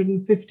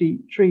 750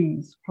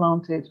 trees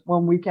planted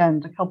one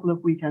weekend, a couple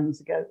of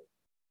weekends ago.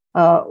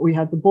 We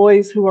had the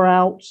boys who were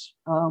out,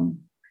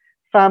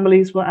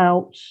 families were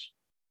out,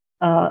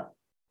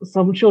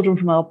 some children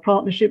from our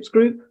partnerships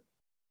group.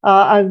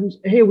 And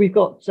here we've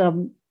got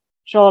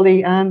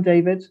Charlie and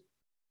David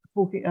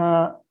talking,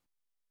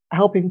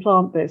 helping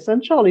plant this.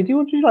 And Charlie,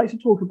 would you like to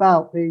talk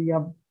about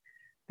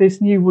this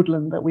new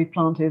woodland that we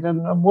planted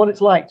and what it's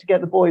like to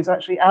get the boys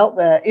actually out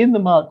there in the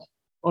mud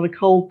on a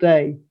cold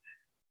day?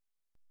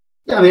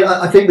 Yeah, I mean,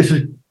 I think this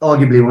was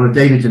arguably one of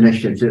David's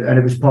initiatives, and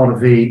it was part of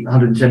the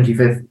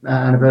 175th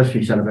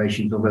anniversary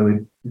celebrations, although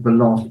it was the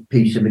last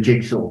piece in the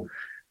jigsaw.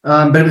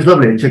 But it was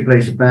lovely. It took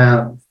place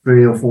about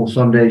 3 or 4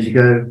 Sundays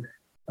ago.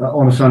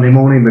 On a Sunday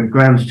morning, the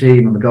grounds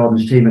team and the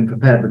gardens team had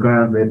prepared the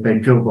ground. They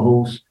drilled the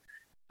holes.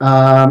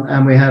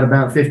 And we had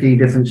about 15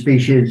 different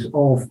species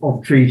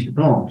of trees to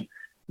plant.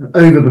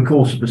 Over the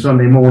course of the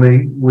Sunday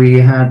morning, we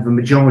had the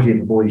majority of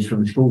the boys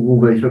from the school, all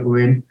those that were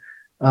in,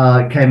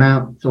 came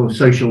out sort of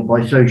social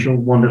by social,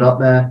 wandered up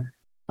there,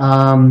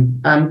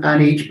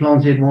 and each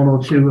planted 1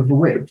 or 2 of the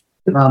width.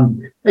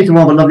 It's a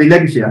rather lovely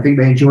legacy. I think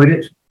they enjoyed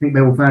it. I think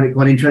they all found it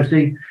quite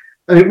interesting.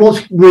 I mean,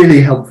 what's really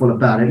helpful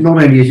about it,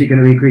 not only is it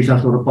going to increase our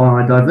sort of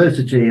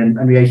biodiversity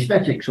and the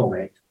aesthetics of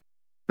it,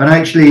 but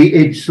actually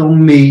it's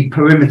on the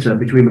perimeter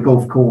between the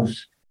golf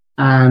course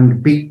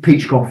and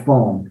Peachcroft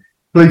Farm,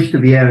 close to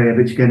the area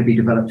that's going to be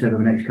developed over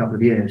the next couple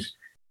of years.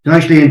 So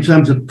actually, in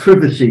terms of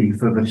privacy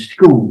for the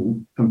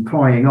school from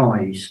prying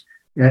eyes,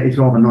 it's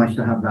rather nice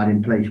to have that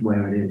in place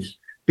where it is.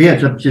 But yeah, I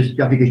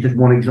think it's just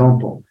one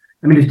example.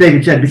 I mean, as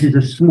David said, this is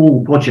a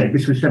small project.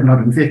 This was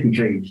 750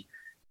 trees.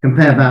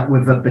 Compare that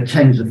with the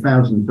tens of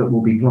thousands that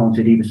will be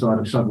planted either side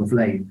of Sudworth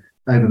Lane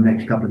over the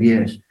next couple of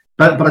years.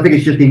 But I think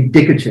it's just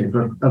indicative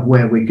of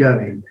where we're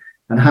going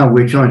and how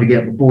we're trying to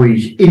get the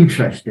boys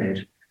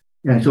interested,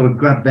 sort of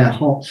grab their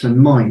hearts and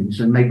minds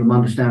and make them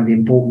understand the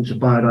importance of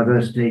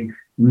biodiversity,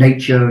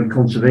 nature and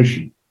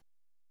conservation.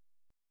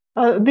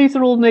 These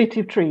are all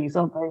native trees,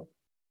 aren't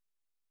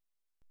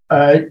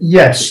they?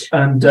 Yes,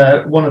 and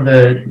one of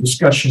the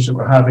discussions that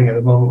we're having at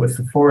the moment with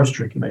the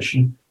Forestry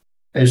Commission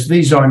is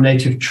these are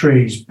native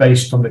trees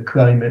based on the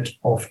climate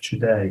of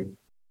today.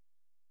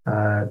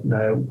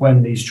 Now,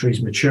 when these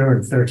trees mature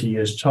in 30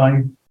 years'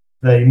 time,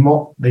 they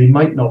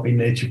might not be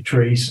native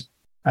trees.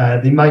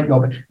 They might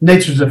not be.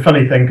 Nature is a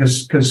funny thing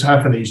because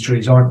half of these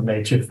trees aren't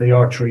native. They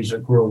are trees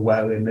that grow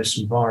well in this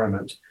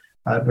environment.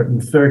 But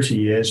in 30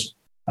 years,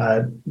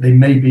 they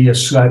may be a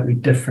slightly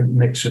different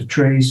mix of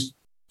trees.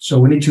 So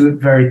we need to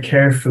look very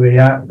carefully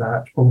at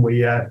that when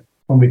we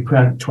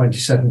plant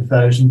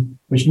 27,000,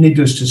 which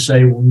needless to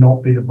say will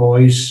not be the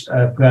boys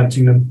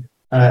planting them.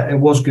 It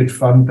was good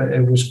fun, but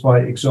it was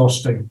quite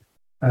exhausting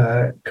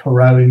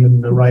corralling them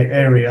in the right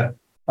area.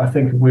 I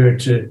think if we were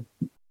to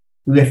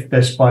lift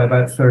this by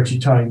about 30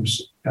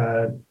 times,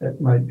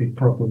 it might be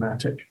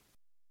problematic.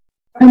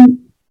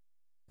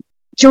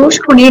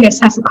 George Cornelius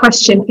has a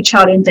question for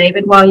Charlie and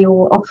David while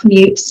you're off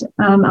mute.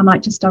 I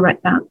might just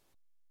direct that.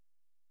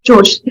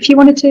 George, if you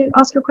wanted to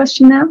ask your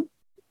question now.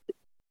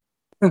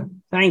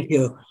 Thank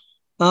you.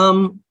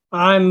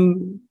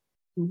 I'm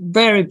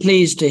very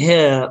pleased to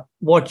hear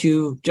what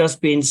you've just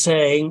been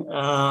saying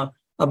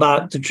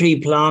about the tree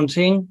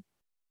planting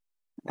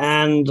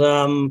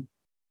and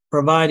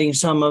providing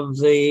some of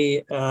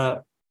the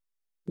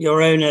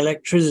your own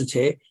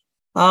electricity.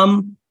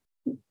 I'm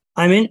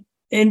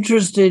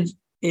interested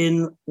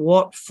in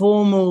what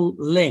formal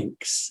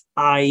links,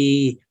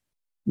 i.e.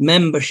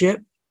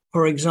 membership,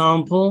 for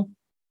example,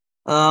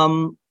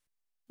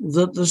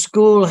 that the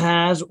school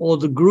has, or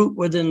the group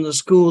within the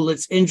school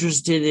that's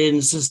interested in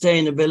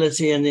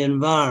sustainability and the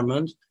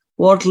environment,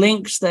 what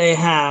links they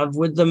have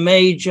with the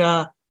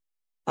major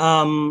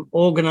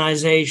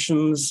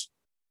organizations,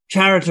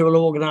 charitable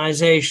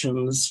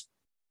organizations,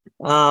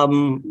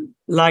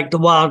 like the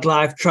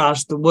Wildlife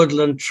Trust, the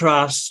Woodland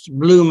Trust,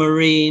 Blue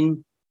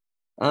Marine,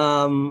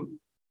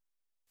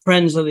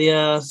 Friends of the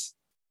Earth,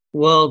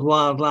 World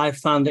Wildlife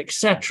Fund,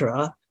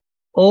 etc.,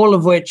 all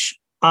of which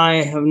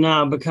I have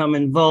now become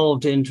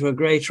involved in to a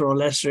greater or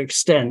lesser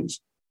extent,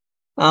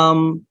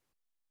 so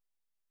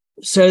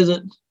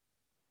that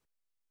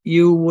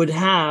you would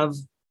have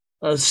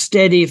a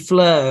steady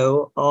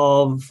flow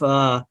of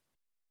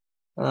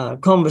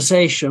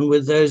conversation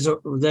with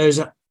those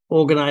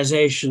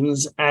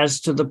organizations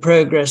as to the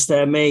progress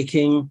they're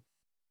making,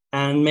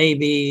 and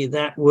maybe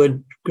that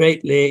would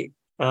greatly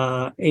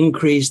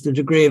increase the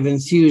degree of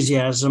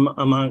enthusiasm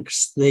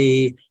amongst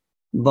the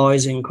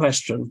boys in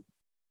question.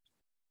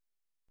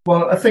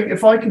 Well, I think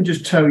if I can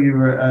just tell you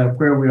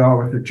where we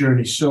are with the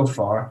journey so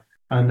far,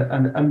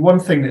 and one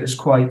thing that is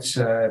quite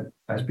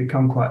has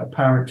become quite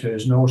apparent to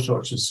us in all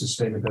sorts of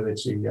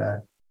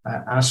sustainability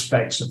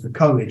aspects of the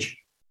college,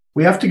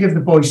 we have to give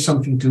the boys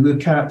something to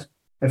look at.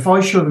 If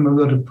I show them a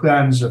load of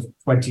plans of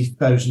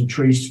 20,000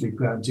 trees to be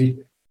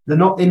planted, they're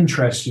not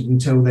interested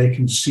until they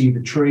can see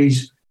the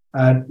trees.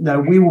 Now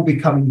we will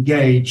become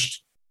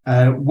engaged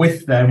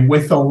with them,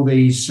 with all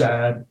these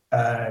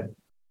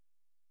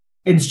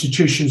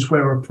institutions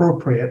where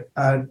appropriate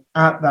at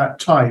that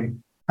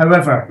time.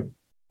 However,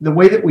 the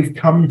way that we've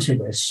come to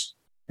this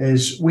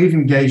is we've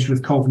engaged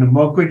with Colvin and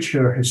Moggridge,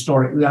 who are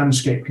historic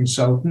landscape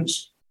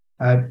consultants,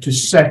 to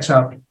set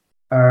up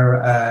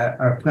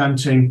our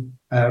planting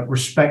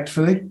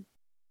respectfully.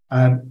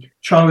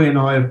 Charlie and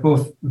I have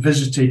both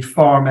visited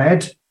Farm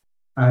Ed,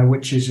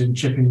 which is in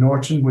Chipping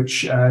Norton,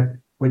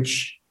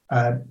 which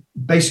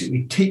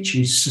basically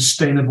teaches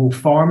sustainable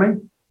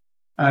farming.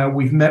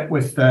 We've met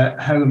with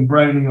Helen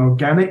Browning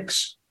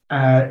Organics,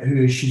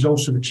 she's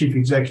also the chief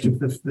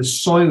executive of the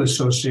Soil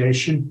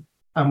Association,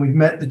 and we've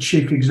met the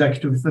chief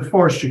executive of the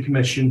Forestry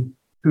Commission,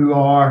 who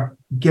are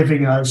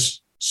giving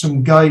us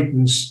some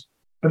guidance.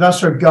 But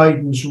that's our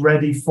guidance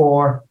ready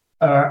for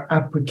our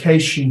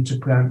application to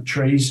plant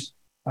trees,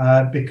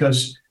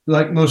 because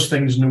like most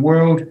things in the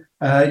world,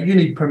 you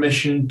need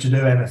permission to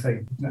do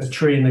anything, a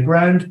tree in the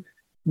ground.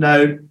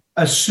 Now,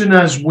 as soon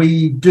as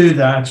we do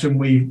that and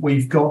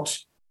we've got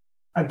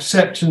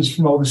acceptance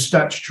from all the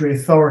statutory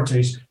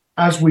authorities,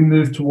 as we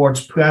move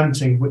towards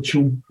planting, which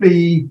will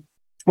be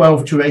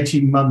 12 to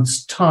 18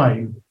 months'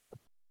 time,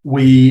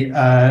 we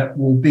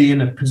will be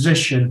in a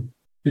position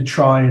to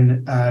try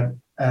and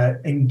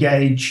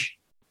engage.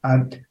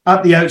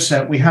 At the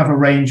outset, we've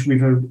arranged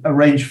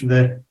for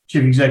the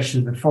Chief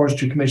Executive of the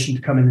Forestry Commission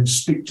to come in and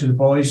speak to the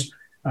boys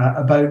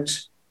about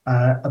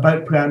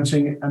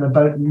planting and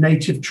about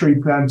native tree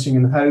planting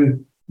and how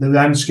the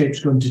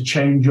landscape's going to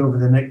change over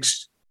the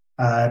next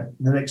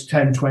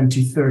 10,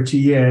 20, 30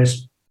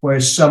 years,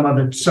 whereas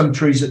some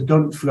trees that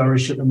don't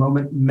flourish at the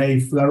moment may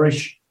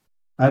flourish.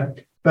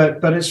 But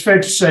it's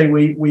fair to say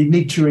we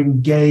need to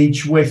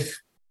engage with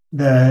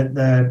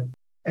the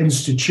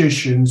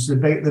institutions,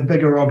 the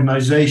bigger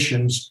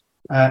organizations,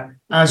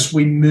 as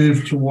we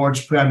move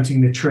towards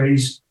planting the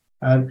trees.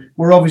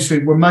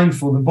 We're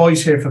mindful the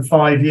boy's here for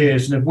 5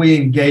 years, and if we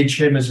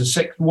engage him as a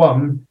sixth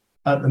one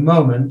at the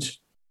moment,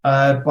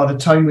 by the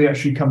time we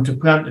actually come to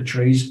plant the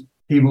trees,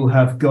 he will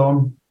have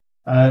gone.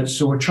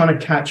 So we're trying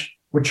to catch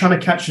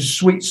a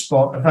sweet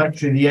spot of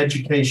actually the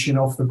education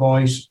of the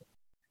boys.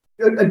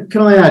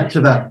 Can I add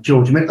to that,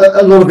 George? I mean,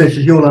 a lot of this,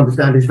 as you'll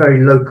understand, is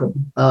very local.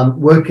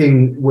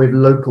 Working with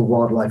local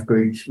wildlife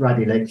groups,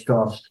 Radley Lakes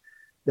Trust,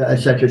 et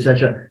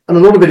cetera, and a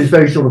lot of it is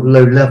very sort of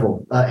low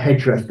level,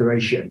 hedge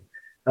restoration,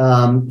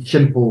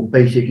 simple,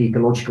 basic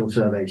ecological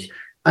surveys,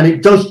 and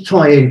it does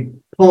tie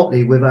in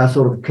partly with our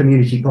sort of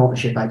community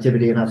partnership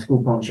activity and our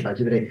school partnership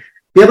activity.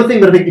 The other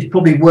thing that I think is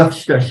probably worth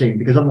stressing,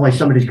 because otherwise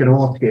somebody's going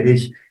to ask it,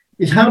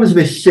 is how does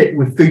this sit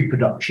with food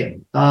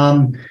production?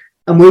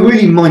 And we're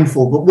really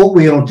mindful that what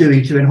we are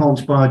doing to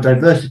enhance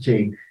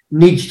biodiversity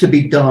needs to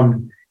be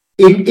done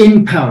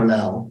in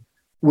parallel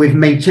with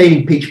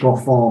maintaining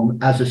Peachcroft Farm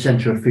as a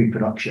centre of food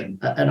production.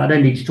 And I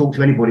don't need to talk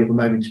to anybody at the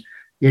moment,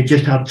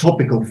 just how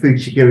topical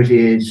food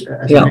security is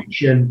as a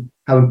nation,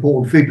 how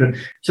important food.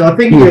 So I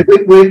think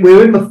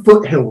we're in the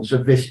foothills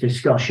of this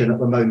discussion at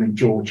the moment,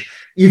 George.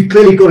 You've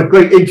clearly got a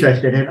great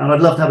interest in it, and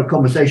I'd love to have a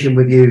conversation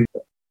with you.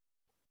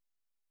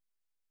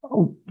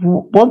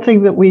 One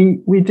thing that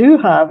we do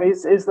have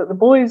is that the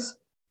boys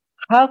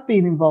have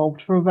been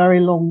involved for a very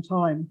long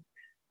time.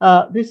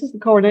 This is the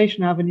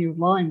Coronation Avenue of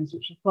limes,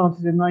 which was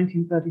planted in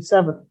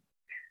 1937.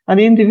 And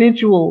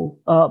individual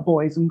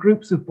boys and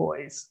groups of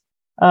boys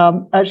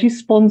actually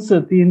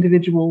sponsored the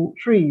individual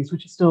trees,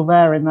 which are still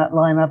there in that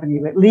lime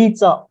avenue. It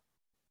leads up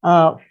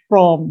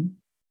from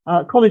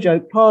College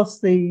Oak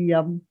past the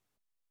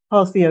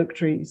oak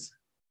trees.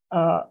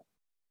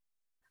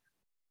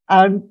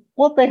 And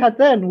what they had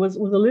then was a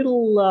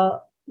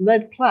little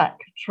lead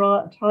plaque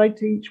tied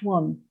to each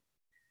one.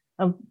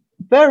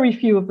 Very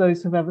few of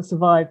those have ever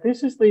survived.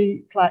 This is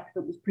the plaque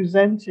that was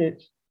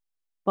presented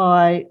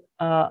by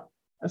a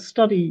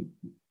study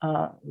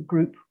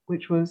group,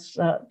 which was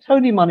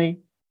Tony Money,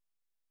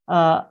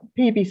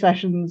 PB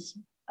Sessions,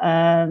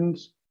 and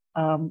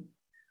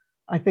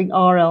I think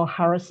R.L.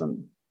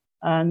 Harrison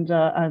and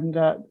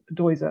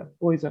Doiser.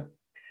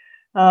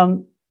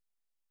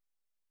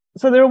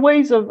 So there are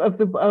ways of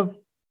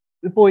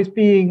the boys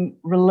being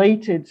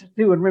related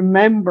to and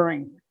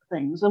remembering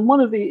things. And one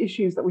of the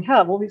issues that we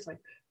have, obviously,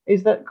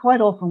 is that quite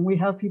often we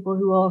have people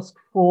who ask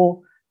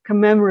for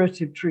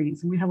commemorative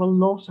trees, and we have a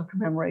lot of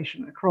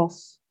commemoration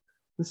across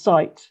the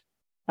site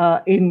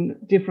in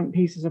different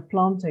pieces of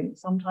planting.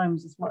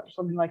 Sometimes it's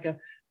something like a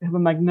have a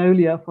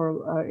magnolia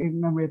in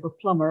memory of a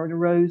plumber, and a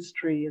rose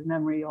tree in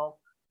memory of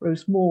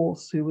Rose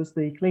Morse, who was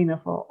the cleaner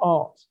for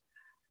art.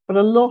 But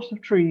a lot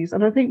of trees.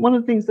 And I think one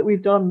of the things that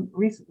we've done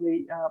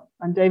recently,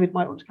 and David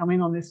might want to come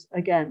in on this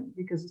again,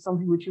 because it's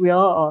something which we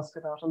are asked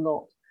about a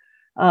lot,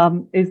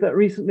 is that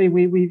recently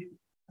we've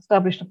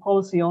established a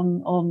policy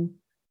on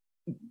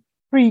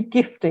free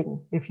gifting,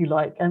 if you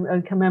like,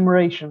 and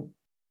commemoration,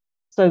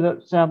 so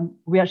that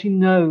we actually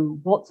know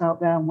what's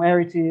out there and where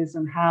it is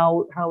and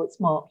how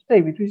it's marked.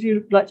 David, would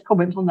you like to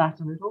comment on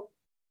that a little?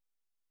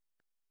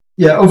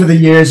 Yeah, over the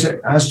years, it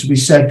has to be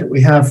said that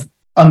we have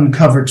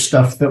uncovered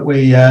stuff that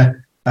we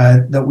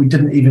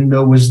didn't even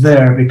know was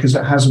there because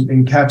it hasn't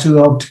been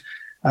catalogued.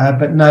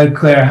 But now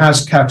Claire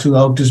has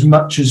catalogued as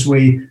much as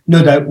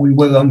no doubt we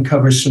will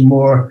uncover some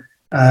more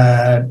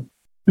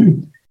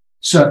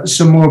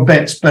some more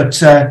bits.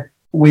 But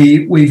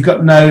we've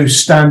got now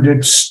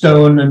standard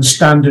stone and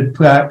standard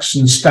plaques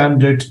and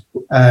standard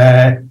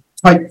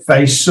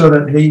typeface so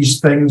that these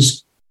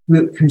things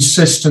look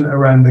consistent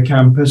around the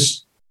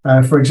campus.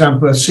 For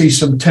example, I see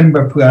some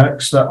timber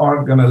plaques that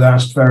aren't going to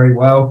last very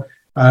well,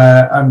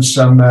 and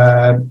some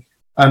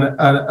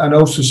and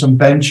also some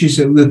benches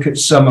that look at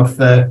some of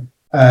the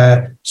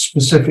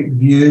specific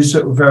views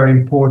that were very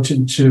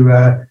important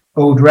to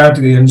old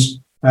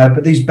Radleians.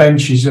 But these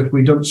benches, if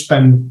we don't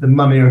spend the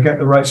money or get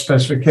the right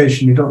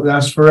specification, they don't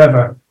last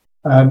forever.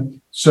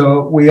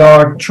 So we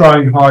are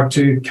trying hard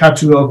to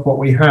catalogue what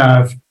we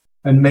have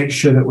and make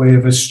sure that we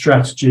have a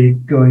strategy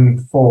going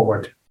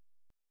forward.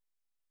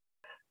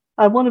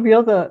 One of the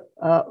other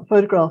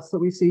photographs that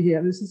we see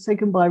here, this is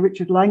taken by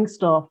Richard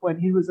Langstaff when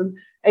he was an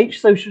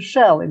H. Social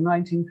Shell in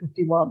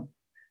 1951.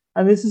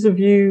 And this is a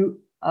view,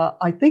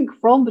 I think,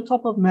 from the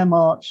top of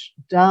Memarch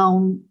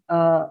down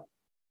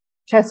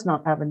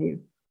Chestnut Avenue,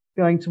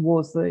 going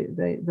towards the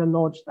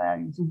lodge there.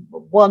 It's a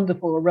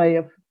wonderful array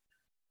of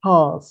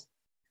cars.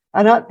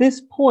 And at this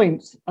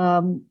point,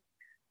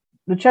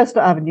 the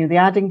Chestnut Avenue, the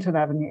Addington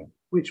Avenue,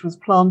 which was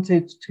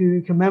planted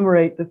to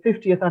commemorate the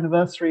 50th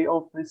anniversary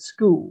of the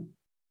school,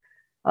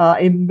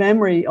 in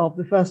memory of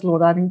the first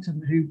Lord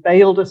Addington, who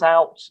bailed us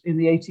out in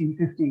the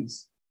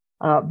 1850s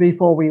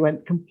before we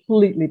went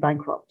completely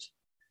bankrupt.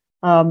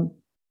 And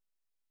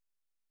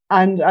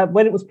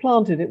when it was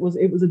planted, it was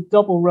a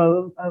double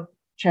row of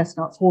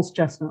chestnuts, horse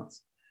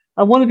chestnuts.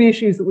 And one of the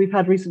issues that we've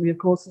had recently, of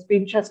course, has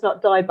been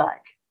chestnut dieback.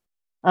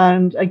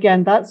 And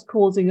again, that's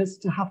causing us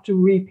to have to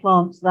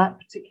replant that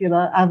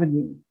particular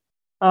avenue.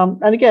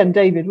 And again,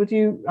 David,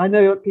 I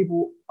know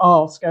people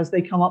ask as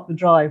they come up the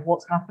drive,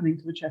 what's happening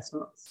to the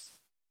chestnuts?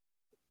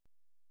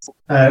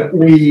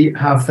 We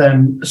have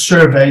them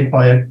surveyed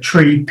by a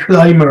tree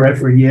climber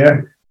every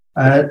year.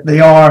 They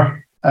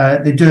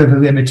do have a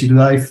limited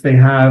life. They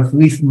have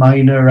leaf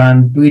miner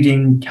and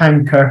bleeding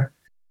canker.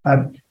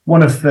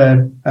 One of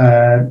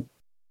the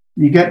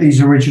you get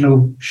these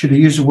original, should I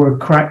use the word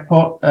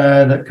crackpot,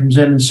 that comes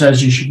in and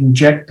says you should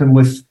inject them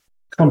with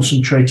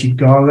concentrated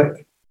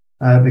garlic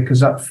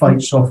because that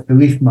fights off the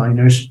leaf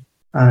miners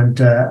and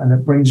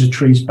it brings the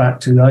trees back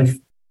to life.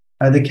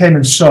 They came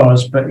and saw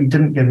us, but he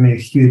didn't give me a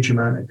huge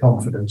amount of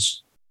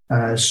confidence.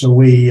 So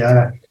we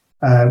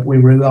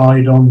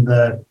relied on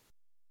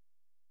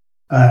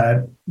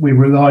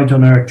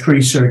our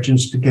tree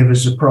surgeons to give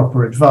us the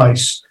proper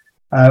advice.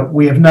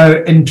 We have now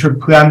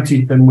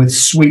interplanted them with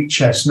sweet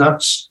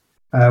chestnuts.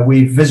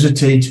 We've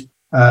visited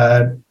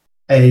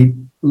a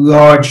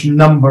large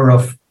number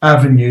of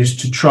avenues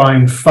to try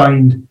and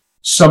find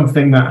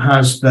something that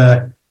has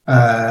the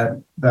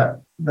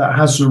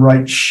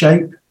right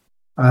shape.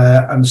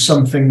 And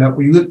something that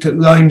we looked at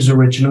limes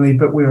originally,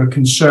 but we were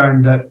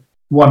concerned that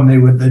when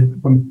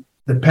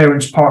the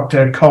parents parked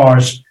their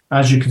cars,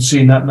 as you can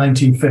see in that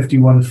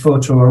 1951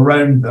 photo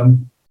around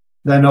them,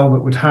 then all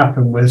that would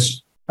happen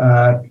was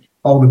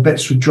all the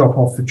bits would drop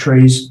off the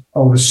trees,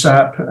 all the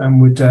sap,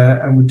 and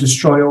would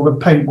destroy all the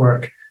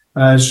paintwork.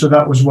 So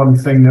that was one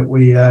thing that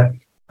we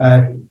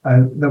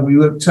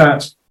looked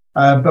at.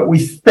 But we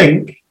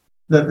think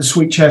that the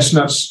sweet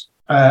chestnuts,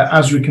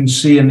 as we can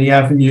see in the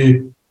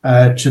avenue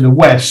to the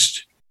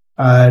west,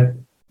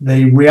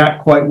 they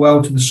react quite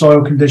well to the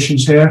soil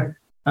conditions here.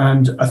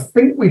 And I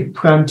think we've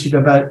planted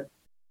about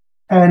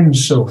 10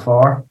 so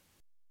far.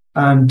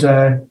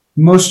 And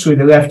mostly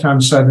the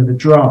left-hand side of the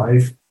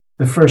drive,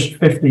 the first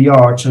 50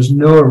 yards has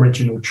no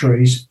original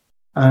trees.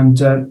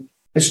 And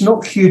it's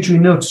not hugely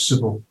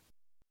noticeable.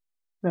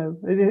 No,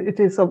 it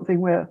is something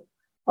we're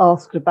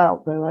asked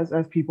about, though,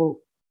 as people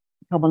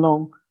come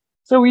along.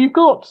 So you've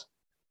got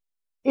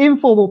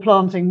informal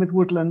planting with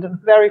woodland and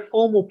very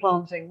formal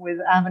planting with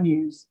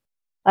avenues,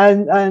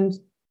 and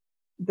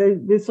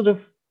the sort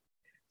of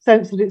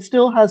sense that it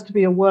still has to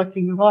be a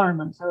working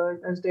environment. So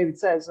as David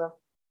says,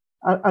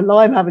 a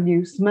lime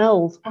avenue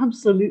smells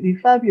absolutely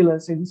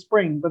fabulous in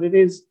spring, but it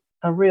is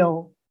a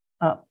real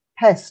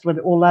pest when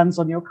it all lands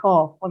on your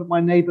car. One of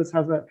my neighbours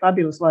has a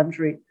fabulous lime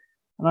tree,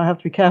 and I have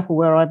to be careful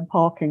where I'm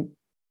parking,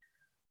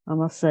 I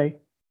must say.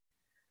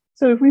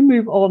 So if we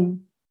move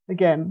on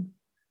again,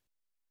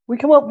 we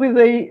come up with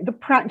the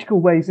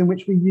practical ways in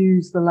which we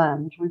use the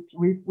land.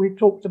 We've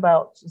talked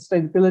about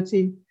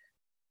sustainability.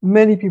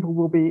 Many people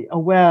will be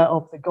aware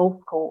of the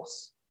golf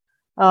course,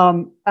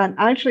 and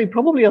actually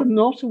probably are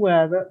not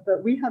aware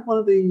that we had one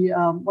of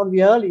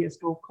the earliest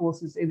golf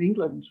courses in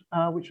England,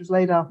 which was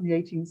laid out in the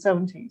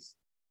 1870s,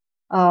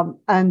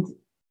 and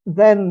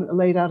then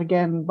laid out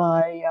again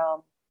by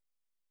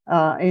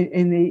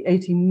in the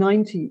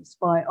 1890s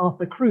by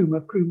Arthur Croom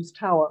of Croom's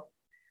Tower,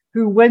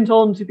 who went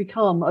on to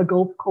become a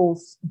golf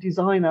course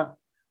designer.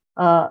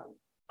 I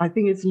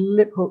think its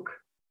Liphook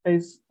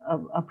is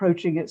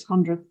approaching its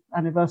 100th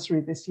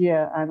anniversary this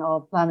year and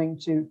are planning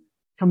to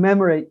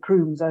commemorate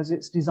Croom's as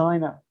its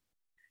designer.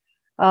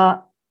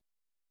 And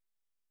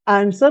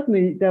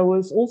certainly there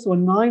was also a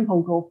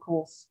 9-hole golf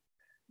course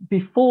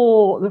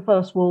before the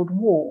First World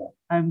War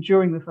and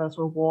during the First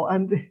World War.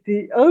 And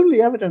the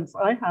only evidence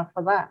I have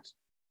for that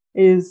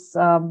is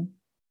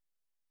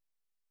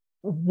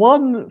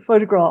one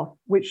photograph,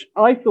 which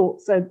I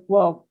thought said,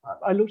 well,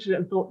 I looked at it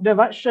and thought, no,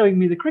 that's showing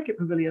me the cricket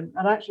pavilion.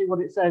 And actually what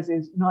it says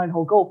is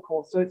 9-hole golf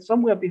course. So it's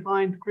somewhere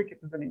behind the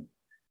cricket pavilion.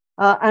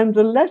 And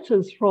the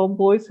letters from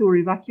boys who were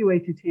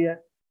evacuated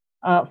here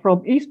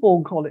from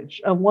Eastbourne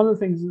College. And one of the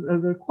things,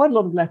 there are quite a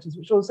lot of letters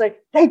which all say,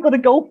 they've got a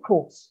golf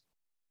course.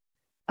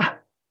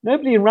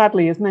 Nobody in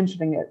Radley is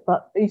mentioning it,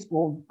 but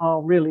Eastbourne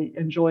are really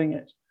enjoying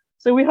it.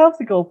 So we have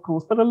the golf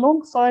course, but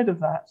alongside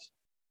of that,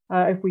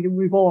 if we can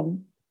move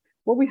on,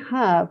 what we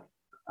have,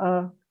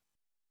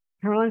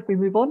 Caroline, if we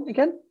move on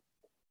again,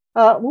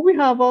 what we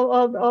have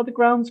are the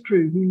grounds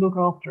crew who look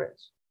after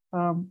it.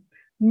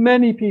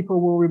 Many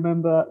people will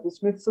remember the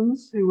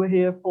Smithsons, who were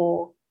here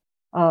for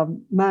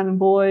man and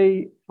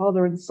boy,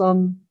 father and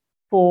son,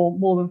 for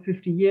more than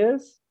 50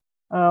 years.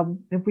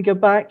 If we go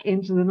back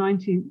into in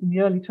the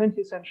early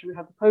 20th century, we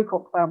had the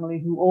Pocock family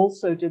who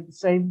also did the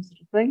same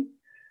sort of thing.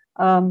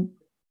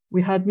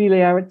 We had Mile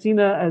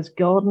Aritzina as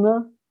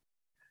gardener.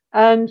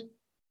 And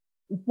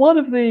one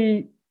of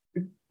the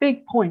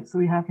big points that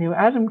we have here,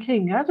 Adam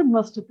King. Adam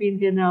must have been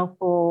here now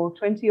for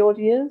 20 odd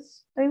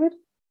years, David.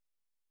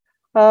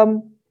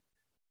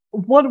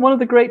 One of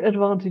the great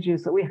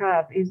advantages that we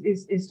have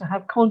is to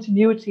have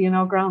continuity in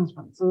our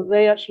groundsmen, so that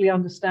they actually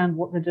understand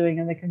what they're doing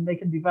and they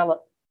can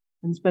develop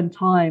and spend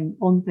time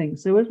on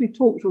things. So as we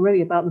talked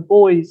already about the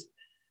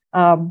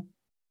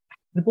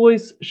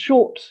boys'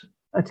 short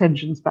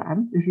attention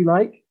span, if you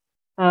like,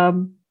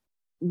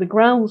 the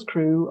grounds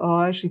crew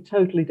are actually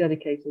totally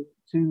dedicated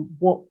to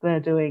what they're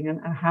doing and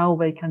how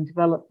they can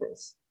develop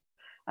this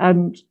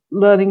and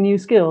learning new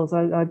skills.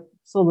 I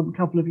saw them a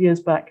couple of years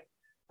back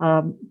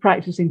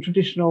practicing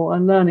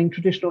learning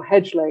traditional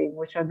hedge laying,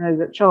 which I know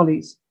that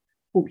Charlie's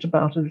talked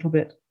about a little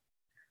bit.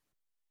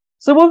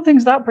 So one of the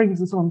things that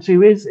brings us on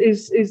to is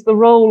the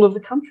role of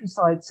the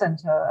Countryside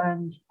Centre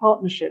and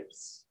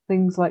partnerships,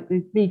 things like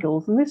the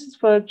Beagles. And this is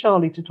for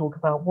Charlie to talk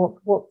about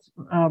what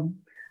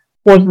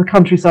is the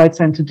Countryside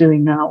Centre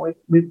doing now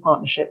with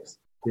partnerships.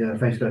 Yeah,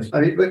 thanks, guys.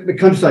 I mean, the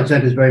Countryside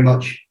Centre is very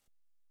much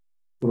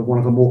sort of one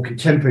of the more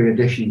contemporary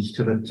additions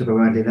to the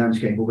Radley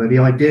landscape, although the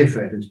idea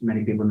for it, as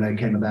many people know,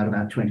 came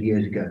about 20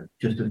 years ago,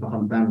 just as the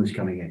hunt ban was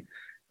coming in.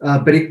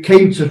 But it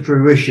came to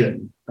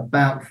fruition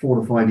about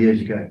 4 to 5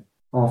 years ago,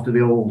 after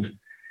the old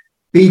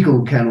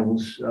Beagle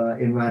kennels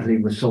in Radley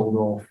were sold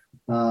off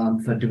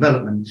for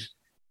development.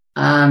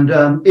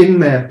 And in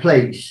their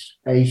place,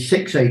 a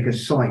 6-acre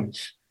site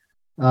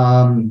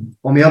on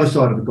the other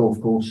side of the golf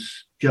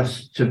course,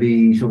 just to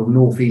the sort of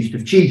northeast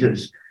of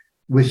Cheetahs,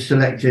 was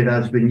selected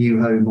as the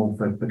new home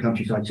of the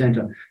Countryside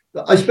Centre.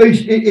 I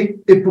suppose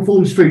it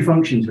performs 3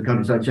 functions, the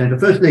Countryside Centre.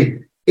 Firstly,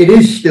 it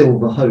is still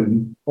the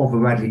home of the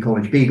Radley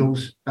College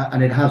Beagles,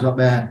 and it has up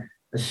there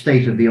a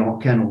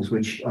state-of-the-art kennels,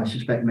 which I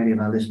suspect many of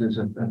our listeners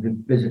have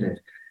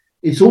visited.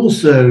 It's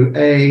also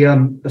a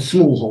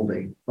small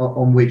holding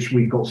on which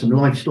we've got some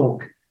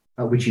livestock,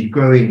 which is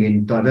growing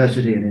in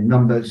diversity and in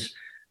numbers.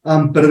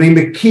 But I mean,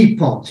 the key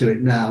part to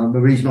it now, and the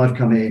reason I've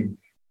come in,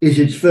 is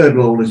its third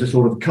role as a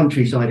sort of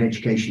countryside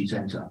education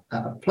centre,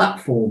 a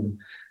platform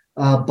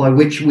by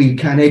which we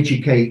can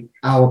educate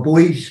our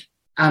boys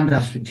and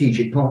our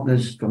strategic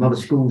partners from other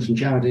schools and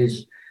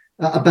charities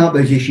about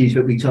those issues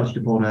that we touched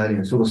upon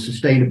earlier, sort of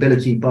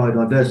sustainability,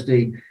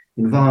 biodiversity,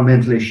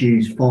 environmental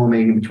issues,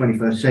 farming in the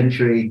 21st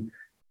century,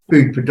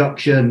 food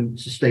production,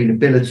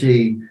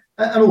 sustainability,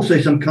 and also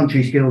some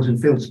country skills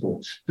and field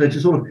sports. So it's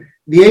a sort of,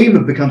 the aim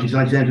of the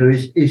Countryside Centre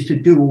is to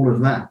do all of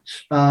that.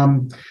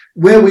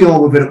 Where we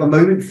are with it at the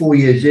moment, 4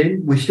 years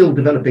in, we're still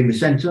developing the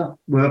centre.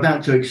 We're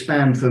about to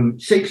expand from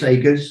 6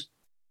 acres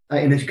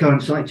in its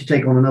current site to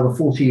take on another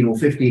 14 or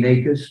 15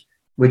 acres,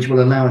 which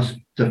will allow us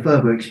to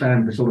further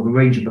expand the sort of the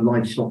range of the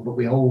livestock that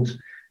we hold,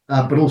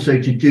 but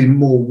also to do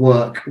more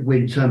work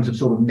in terms of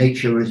sort of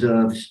nature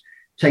reserves,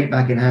 take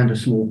back in hand a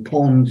small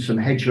pond, some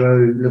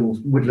hedgerow, little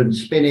woodland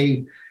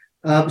spinney.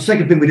 The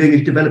second thing we're doing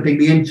is developing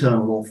the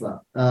internal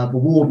offer. The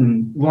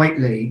warden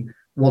rightly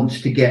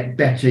wants to get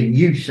better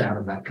use out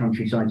of that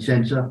Countryside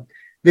Centre.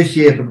 This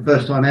year, for the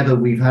first time ever,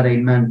 we've had a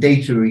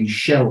mandatory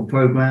shell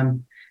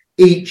programme.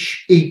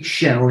 Each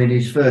shell in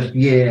his first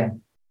year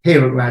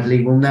here at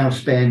Radley will now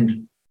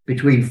spend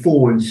between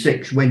 4 and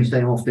 6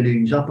 Wednesday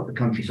afternoons up at the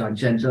Countryside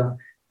Centre,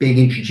 being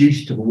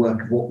introduced to the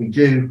work of what we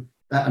do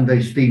and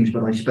those themes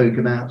that I spoke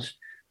about.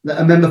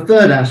 And then the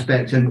third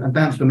aspect, and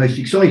perhaps the most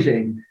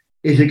exciting,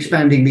 is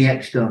expanding the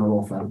external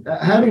offer.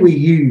 How do we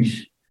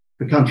use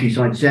the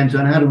Countryside Centre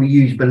and how do we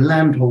use the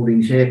land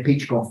holdings here,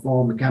 Peachcroft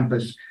Farm, the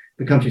campus,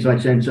 the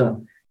Countryside Centre,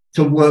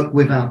 to work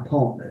with our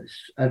partners?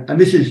 And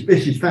this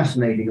is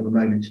fascinating at the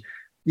moment.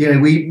 You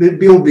know,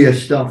 the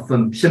obvious stuff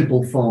from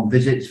simple farm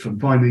visits from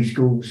primary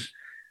schools,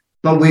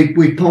 but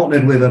we've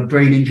partnered with a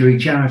brain injury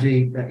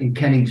charity in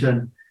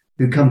Kennington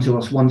who come to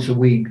us once a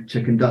week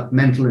to conduct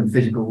mental and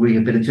physical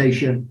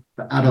rehabilitation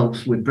for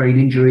adults with brain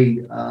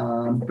injuries.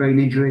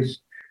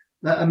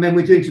 And then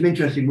we're doing some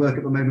interesting work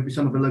at the moment with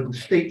some of the local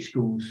state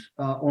schools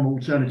on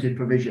alternative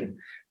provision,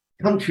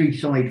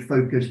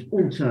 countryside-focused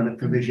alternate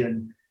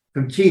provision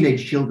from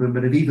teenage children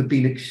that have either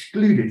been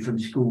excluded from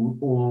school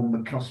or on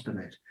the cusp of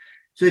it.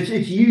 So it's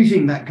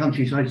using that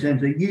Countryside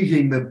Centre,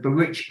 using the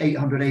rich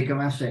 800-acre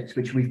assets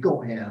which we've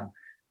got here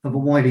for the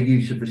wider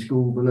use of the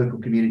school, the local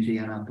community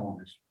and our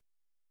partners.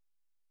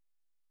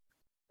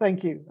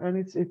 Thank you. And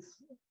it's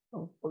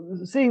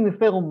seeing the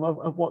film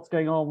of what's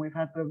going on. We've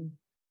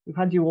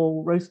had you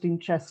all roasting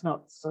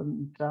chestnuts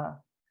and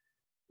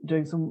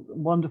doing some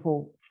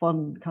wonderful,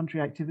 fun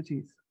country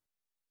activities.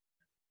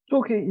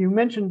 You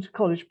mentioned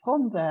College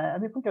Pond there,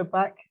 and if we go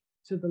back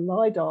to the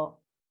LIDAR,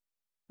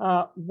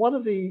 one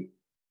of the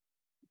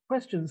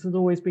questions has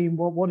always been,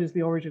 well, what is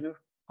the origin of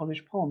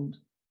College Pond?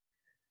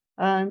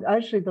 And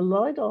actually the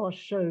LIDAR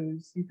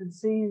shows, you can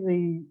see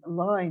the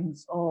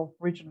lines of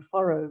ridge and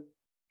furrow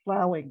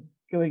ploughing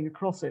going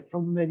across it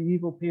from the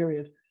medieval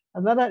period.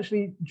 And that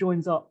actually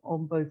joins up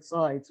on both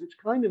sides, which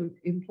kind of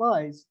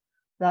implies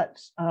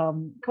that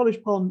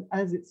College Pond,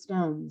 as it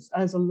stands,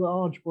 as a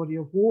large body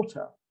of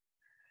water,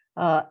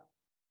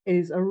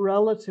 is a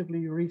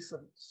relatively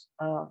recent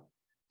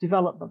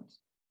development.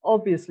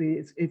 Obviously,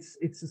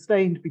 it's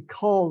sustained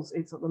because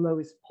it's at the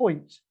lowest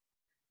point.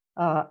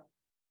 I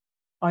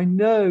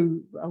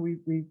know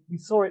we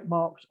saw it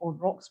marked on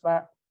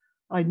Roxbat.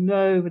 I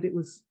know that it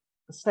was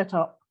set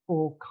up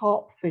for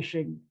carp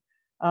fishing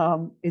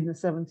in the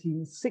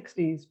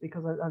 1760s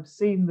because I've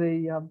seen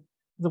the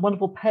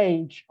wonderful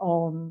page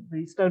on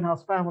the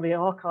Stonehouse family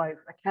archive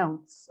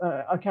accounts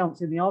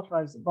in the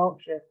archives at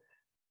Berkshire,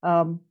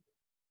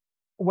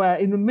 where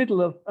in the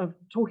middle of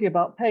talking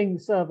about paying the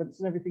servants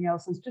and everything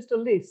else, there's just a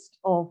list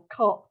of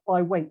carp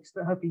by weight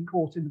that have been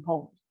caught in the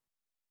pond.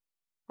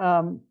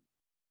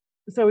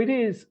 So it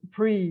is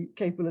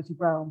pre-Capability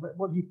Brown, but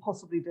what he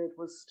possibly did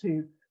was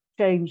to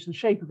change the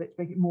shape of it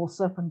to make it more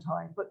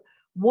serpentine. But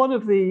one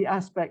of the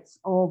aspects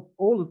of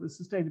all of the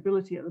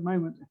sustainability at the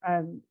moment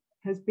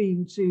has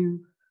been to,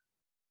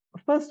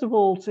 first of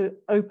all, to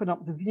open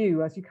up the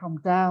view as you come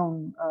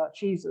down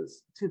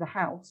Cheeses to the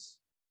house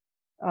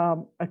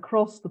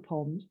across the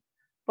pond,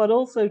 but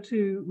also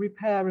to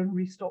repair and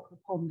restock the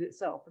pond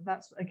itself. And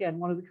that's, again,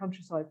 one of the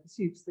countryside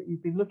pursuits that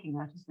you've been looking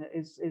at, isn't it?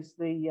 Is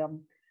the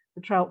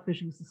Trout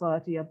Fishing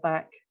Society are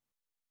back.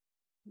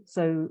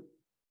 So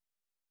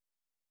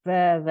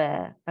they're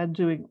there and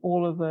doing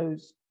all of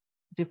those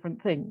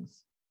different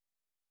things.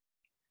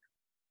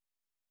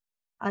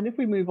 And if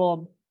we move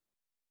on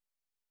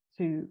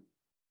to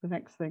the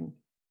next thing,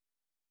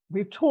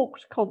 we've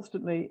talked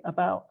constantly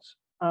about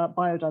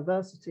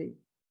biodiversity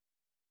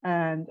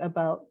and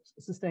about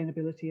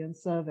sustainability and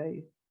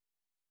survey.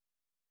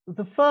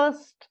 The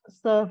first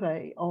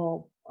survey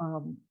of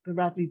the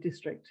Radley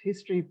district,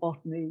 history,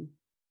 botany,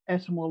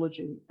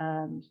 etymology,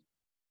 and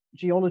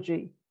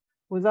geology,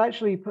 was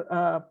actually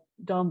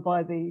done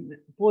by the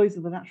Boys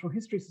of the Natural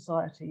History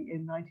Society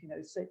in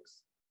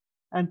 1906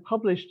 and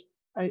published,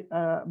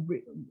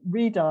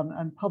 redone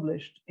and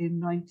published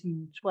in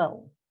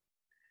 1912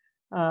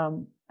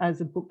 as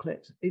a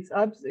booklet. It's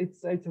a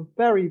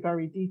very,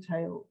 very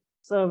detailed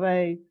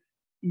survey.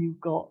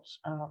 You've got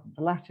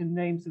the Latin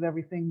names of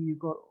everything. You've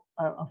got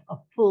a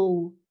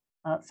full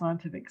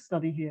scientific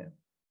study here.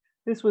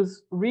 This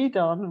was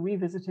redone and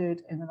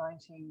revisited in the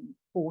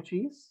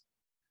 1940s.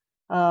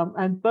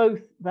 And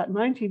both that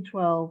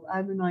 1912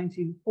 and the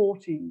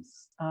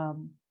 1940s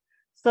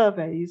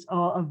surveys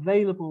are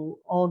available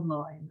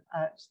online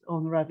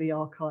on the Radley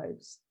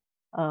Archives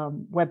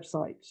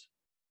website.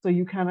 So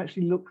you can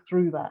actually look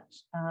through that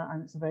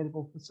and it's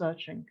available for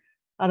searching.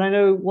 And I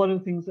know one of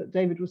the things that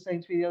David was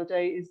saying to me the other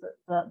day is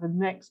that the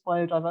next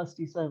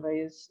biodiversity survey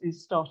is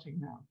starting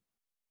now.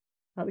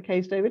 Is that the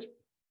case, David?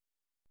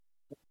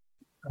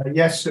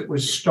 Yes, it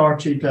was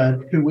started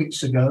 2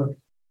 weeks ago,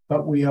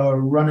 but we are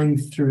running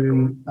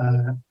through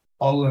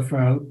all of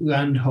our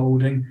land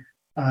holding.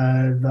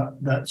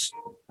 That's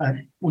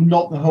well,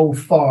 not the whole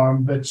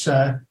farm, but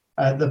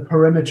the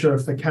perimeter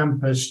of the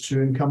campus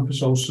to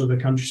encompass also the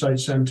countryside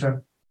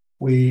centre.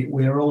 We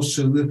are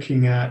also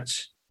looking at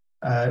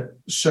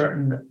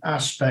certain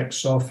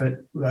aspects of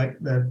it, like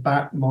the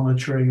bat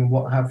monitoring and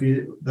what have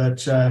you,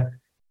 that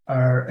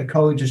our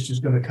ecologist is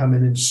going to come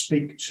in and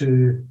speak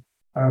to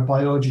our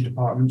biology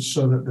department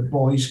so that the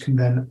boys can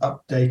then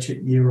update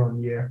it year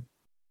on year.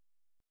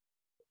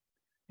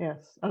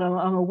 Yes, and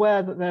I'm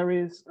aware that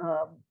there's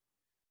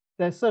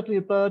certainly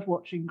a bird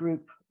watching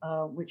group,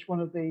 which one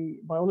of the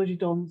biology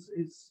dons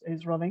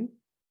is running.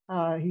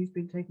 He's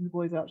been taking the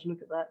boys out to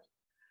look at that.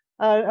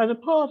 And a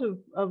part of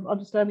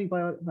understanding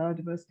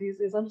biodiversity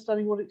is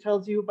understanding what it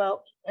tells you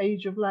about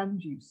age of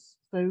land use.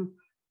 So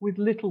with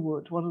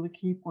littlewood, one of the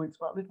key points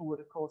about littlewood,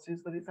 of course,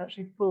 is that it's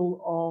actually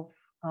full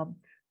of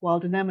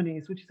wild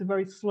anemones, which is a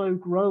very slow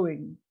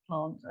growing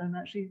plant, and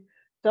actually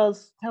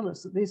does tell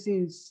us that this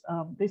is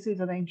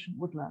an ancient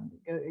woodland.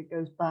 It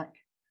goes back.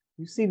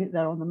 We've seen it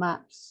there on the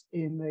maps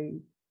in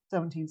the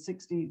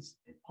 1760s.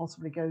 It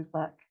possibly goes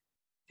back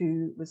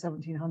to the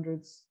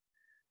 1700s.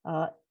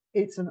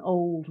 It's an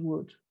old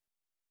wood.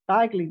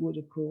 Bagley wood,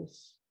 of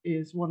course,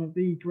 is one of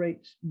the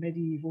great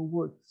medieval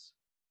woods.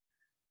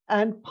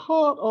 And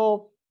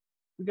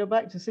we go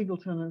back to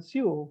Singleton and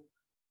Sewell,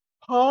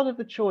 part of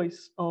the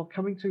choice of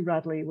coming through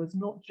Radley was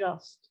not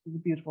just the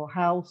beautiful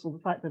house or the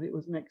fact that it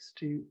was next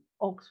to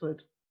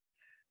Oxford,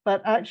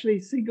 but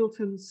actually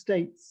Singleton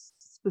states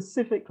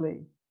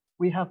specifically,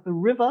 we have the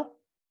river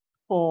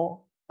for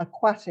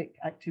aquatic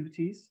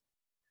activities,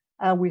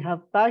 and we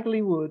have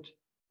Bagley Wood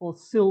for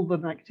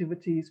sylvan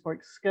activities, for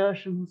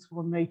excursions,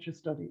 for nature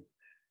study.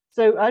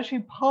 So actually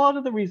part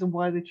of the reason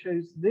why they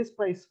chose this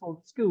place for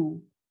the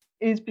school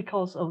is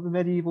because of the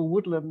medieval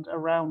woodland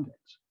around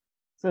it,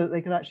 so that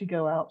they could actually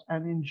go out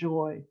and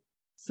enjoy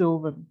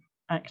sylvan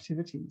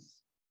activities.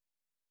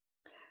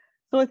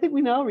 So I think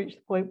we now reach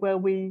the point where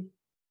we'll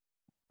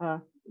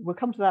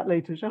come to that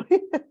later, shall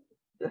we?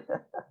 So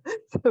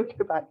we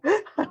go back.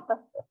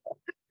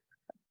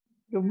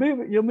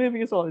 You're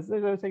moving us on.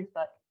 No, take us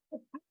back.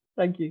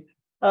 Thank you.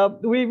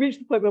 We reached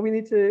the point where we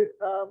need to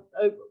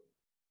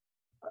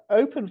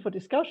open for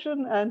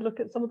discussion and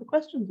look at some of the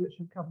questions which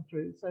have come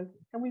through. So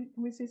can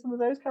we see some of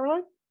those,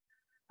 Caroline?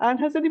 And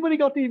has anybody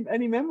got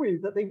any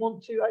memories that they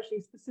want to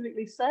actually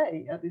specifically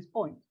say at this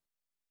point?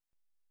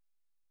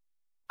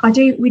 I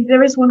do.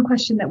 There is one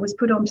question that was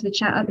put onto the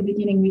chat at the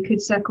beginning we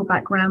could circle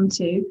back round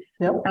to,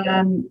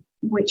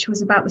 which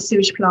was about the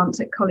sewage plant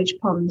at College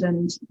Pond,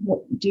 and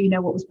do you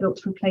know what was built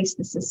to replace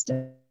the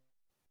system?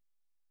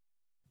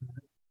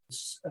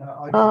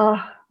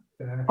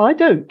 I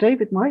don't.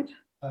 David might.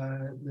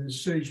 The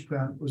sewage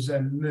plant was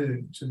then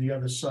moved to the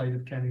other side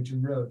of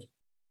Kennington Road,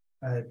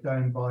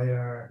 down by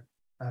our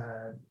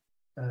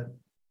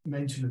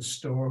maintenance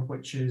store,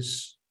 which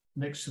is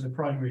next to the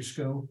primary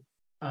school.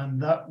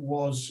 And that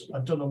was, I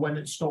don't know when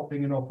it stopped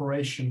being in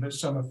operation, but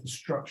some of the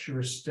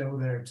structure is still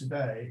there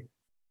today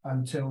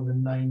until the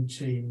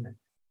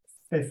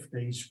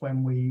 1950s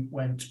when we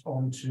went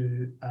on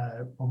to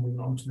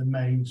the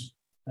mains,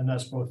 and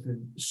that's both the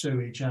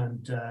sewage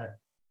and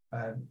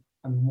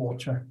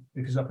water,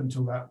 because up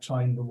until that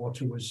time the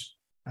water was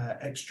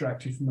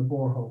extracted from the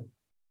borehole.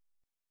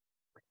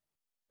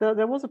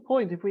 There was a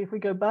point, if we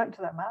go back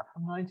to that map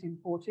from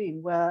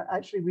 1914, where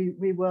actually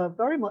we were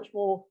very much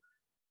more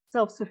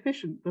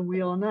self-sufficient than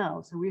we are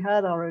now. So we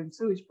had our own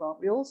sewage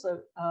plant. We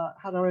also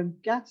had our own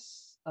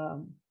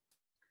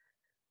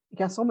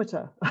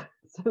gasometer.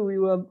 So we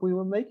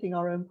were making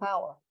our own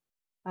power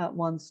at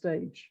one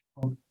stage.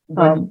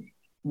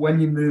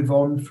 When you move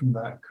on from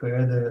that,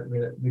 Claire,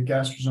 the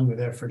gas was only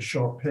there for a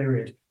short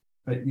period,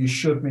 but you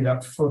showed me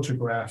that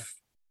photograph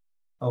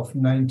of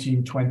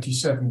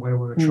 1927 where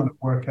we were trying to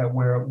work out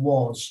where it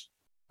was.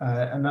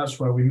 And that's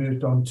where we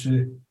moved on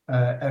to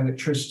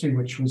electricity,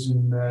 which was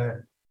in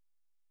the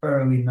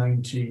early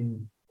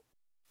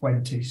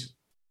 1920s.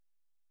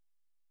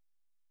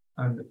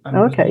 And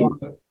okay.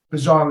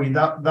 Bizarrely,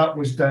 that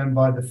was down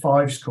by the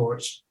Fives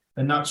Courts,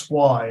 and that's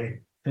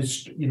why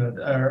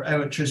our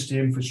electricity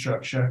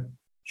infrastructure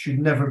should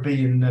never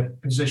be in the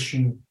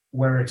position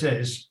where it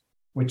is,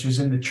 which is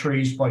in the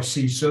trees by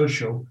Sea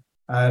Social.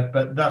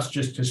 But that's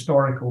just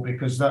historical,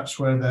 because that's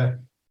where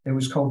it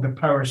was called the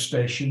power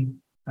station,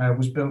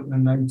 was built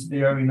in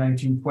the early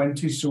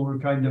 1920s. So we're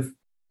kind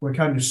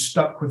of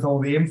stuck with all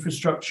the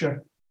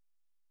infrastructure.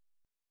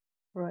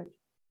 Right.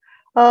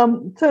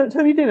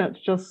 Tony Dinnett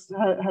just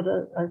had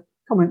a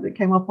comment that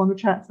came up on the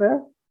chat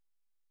there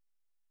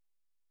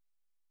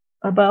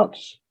about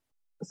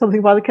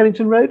something by the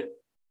Kennington Road.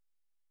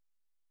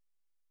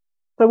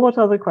 So what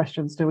other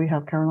questions do we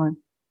have, Caroline?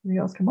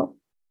 Anything else come up?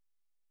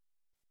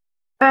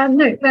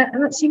 No,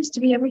 that seems to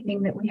be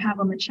everything that we have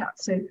on the chat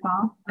so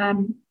far.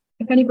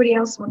 If anybody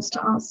else wants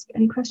to ask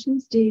any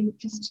questions, do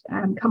just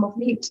come off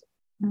mute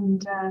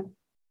and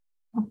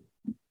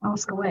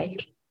ask away.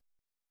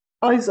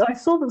 I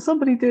saw that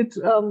somebody did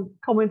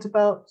comment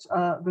about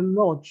the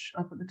lodge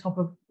up at the top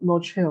of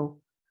Lodge Hill.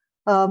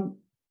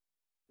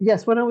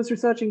 Yes, when I was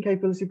researching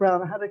Capability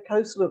Brown, I had a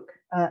close look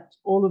at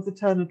all of the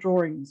Turner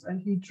drawings,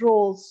 and he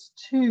draws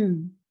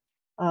two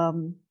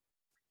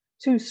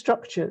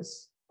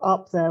structures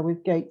up there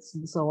with gates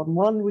and so on.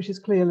 One which is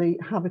clearly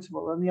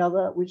habitable, and the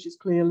other which is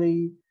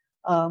clearly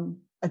a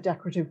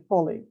decorative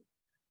folly.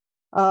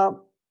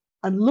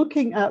 And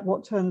looking at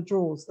what Turner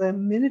draws, they're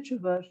miniature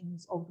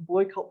versions of the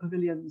boycott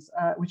pavilions,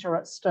 which are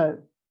at Stowe,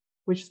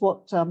 which is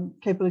what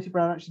Capability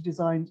Brown actually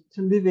designed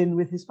to live in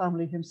with his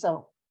family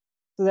himself.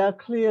 So they are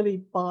clearly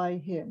by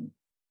him.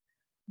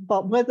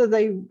 But whether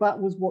that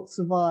was what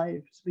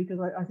survived, because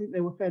I think they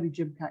were fairly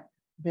gimcrack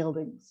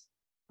buildings.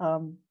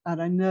 And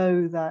I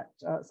know that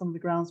some of the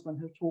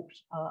groundsmen have talked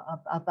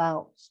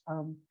about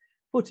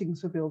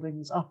footings for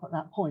buildings up at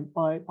that point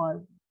by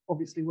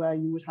obviously where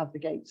you would have the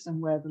gates and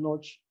where the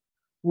lodge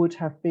would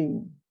have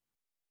been.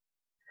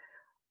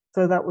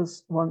 So that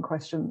was one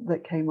question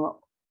that came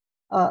up.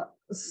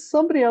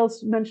 Somebody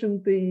else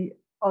mentioned the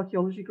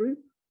archaeology group,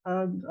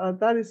 and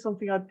that is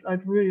something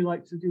I'd really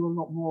like to do a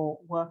lot more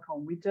work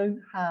on. We don't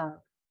have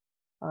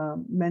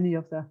many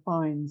of their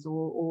finds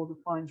or the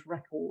finds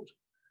record.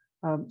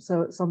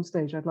 So at some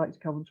stage, I'd like to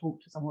come and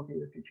talk to some of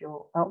you if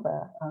you're out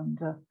there and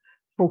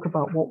talk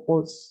about what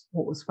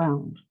was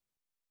found.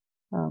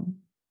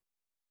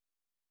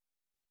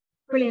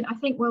 Brilliant. I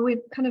think, well,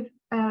 we've kind of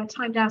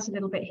timed out a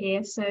little bit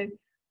here, so I'm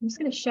just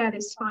going to share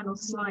this final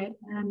slide.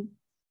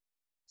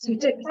 So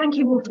thank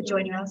you all for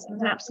joining us. It was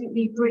an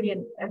absolutely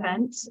brilliant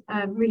event.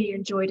 Really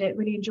enjoyed it.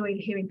 Really enjoyed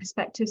hearing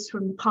perspectives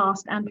from the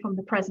past and from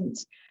the present.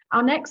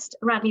 Our next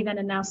Radley Then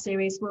and Now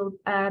series will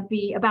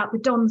be about the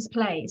Don's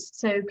plays.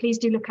 So please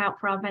do look out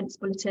for our events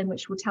bulletin,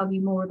 which will tell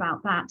you more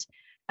about that,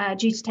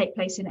 due to take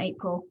place in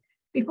April.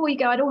 Before you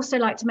go, I'd also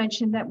like to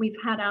mention that we've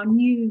had our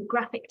new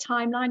graphic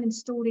timeline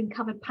installed in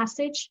Covered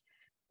Passage.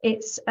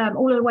 It's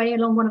all the way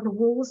along one of the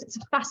walls. It's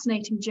a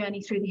fascinating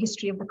journey through the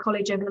history of the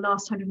college over the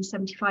last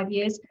 175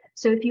 years.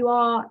 So if you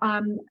are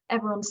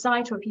ever on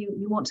site, or if you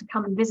want to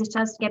come and visit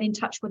us, get in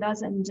touch with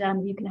us and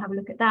you can have a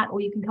look at that, or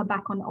you can come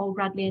back on Old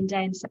Radleian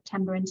Day in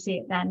September and see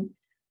it then.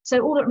 So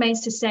all that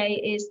remains to say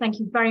is thank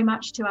you very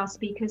much to our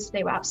speakers.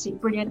 They were absolutely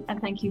brilliant. And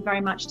thank you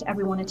very much to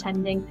everyone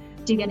attending.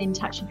 Do get in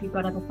touch if you've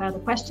got other further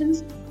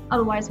questions.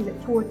 Otherwise, we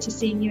look forward to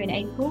seeing you in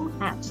April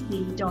at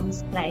the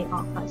Don's Play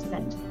Archives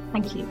event.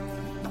 Thank you.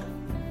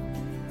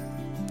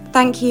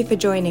 Thank you for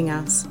joining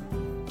us.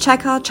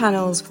 Check our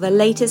channels for the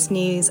latest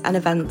news and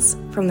events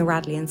from the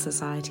Radleian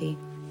Society.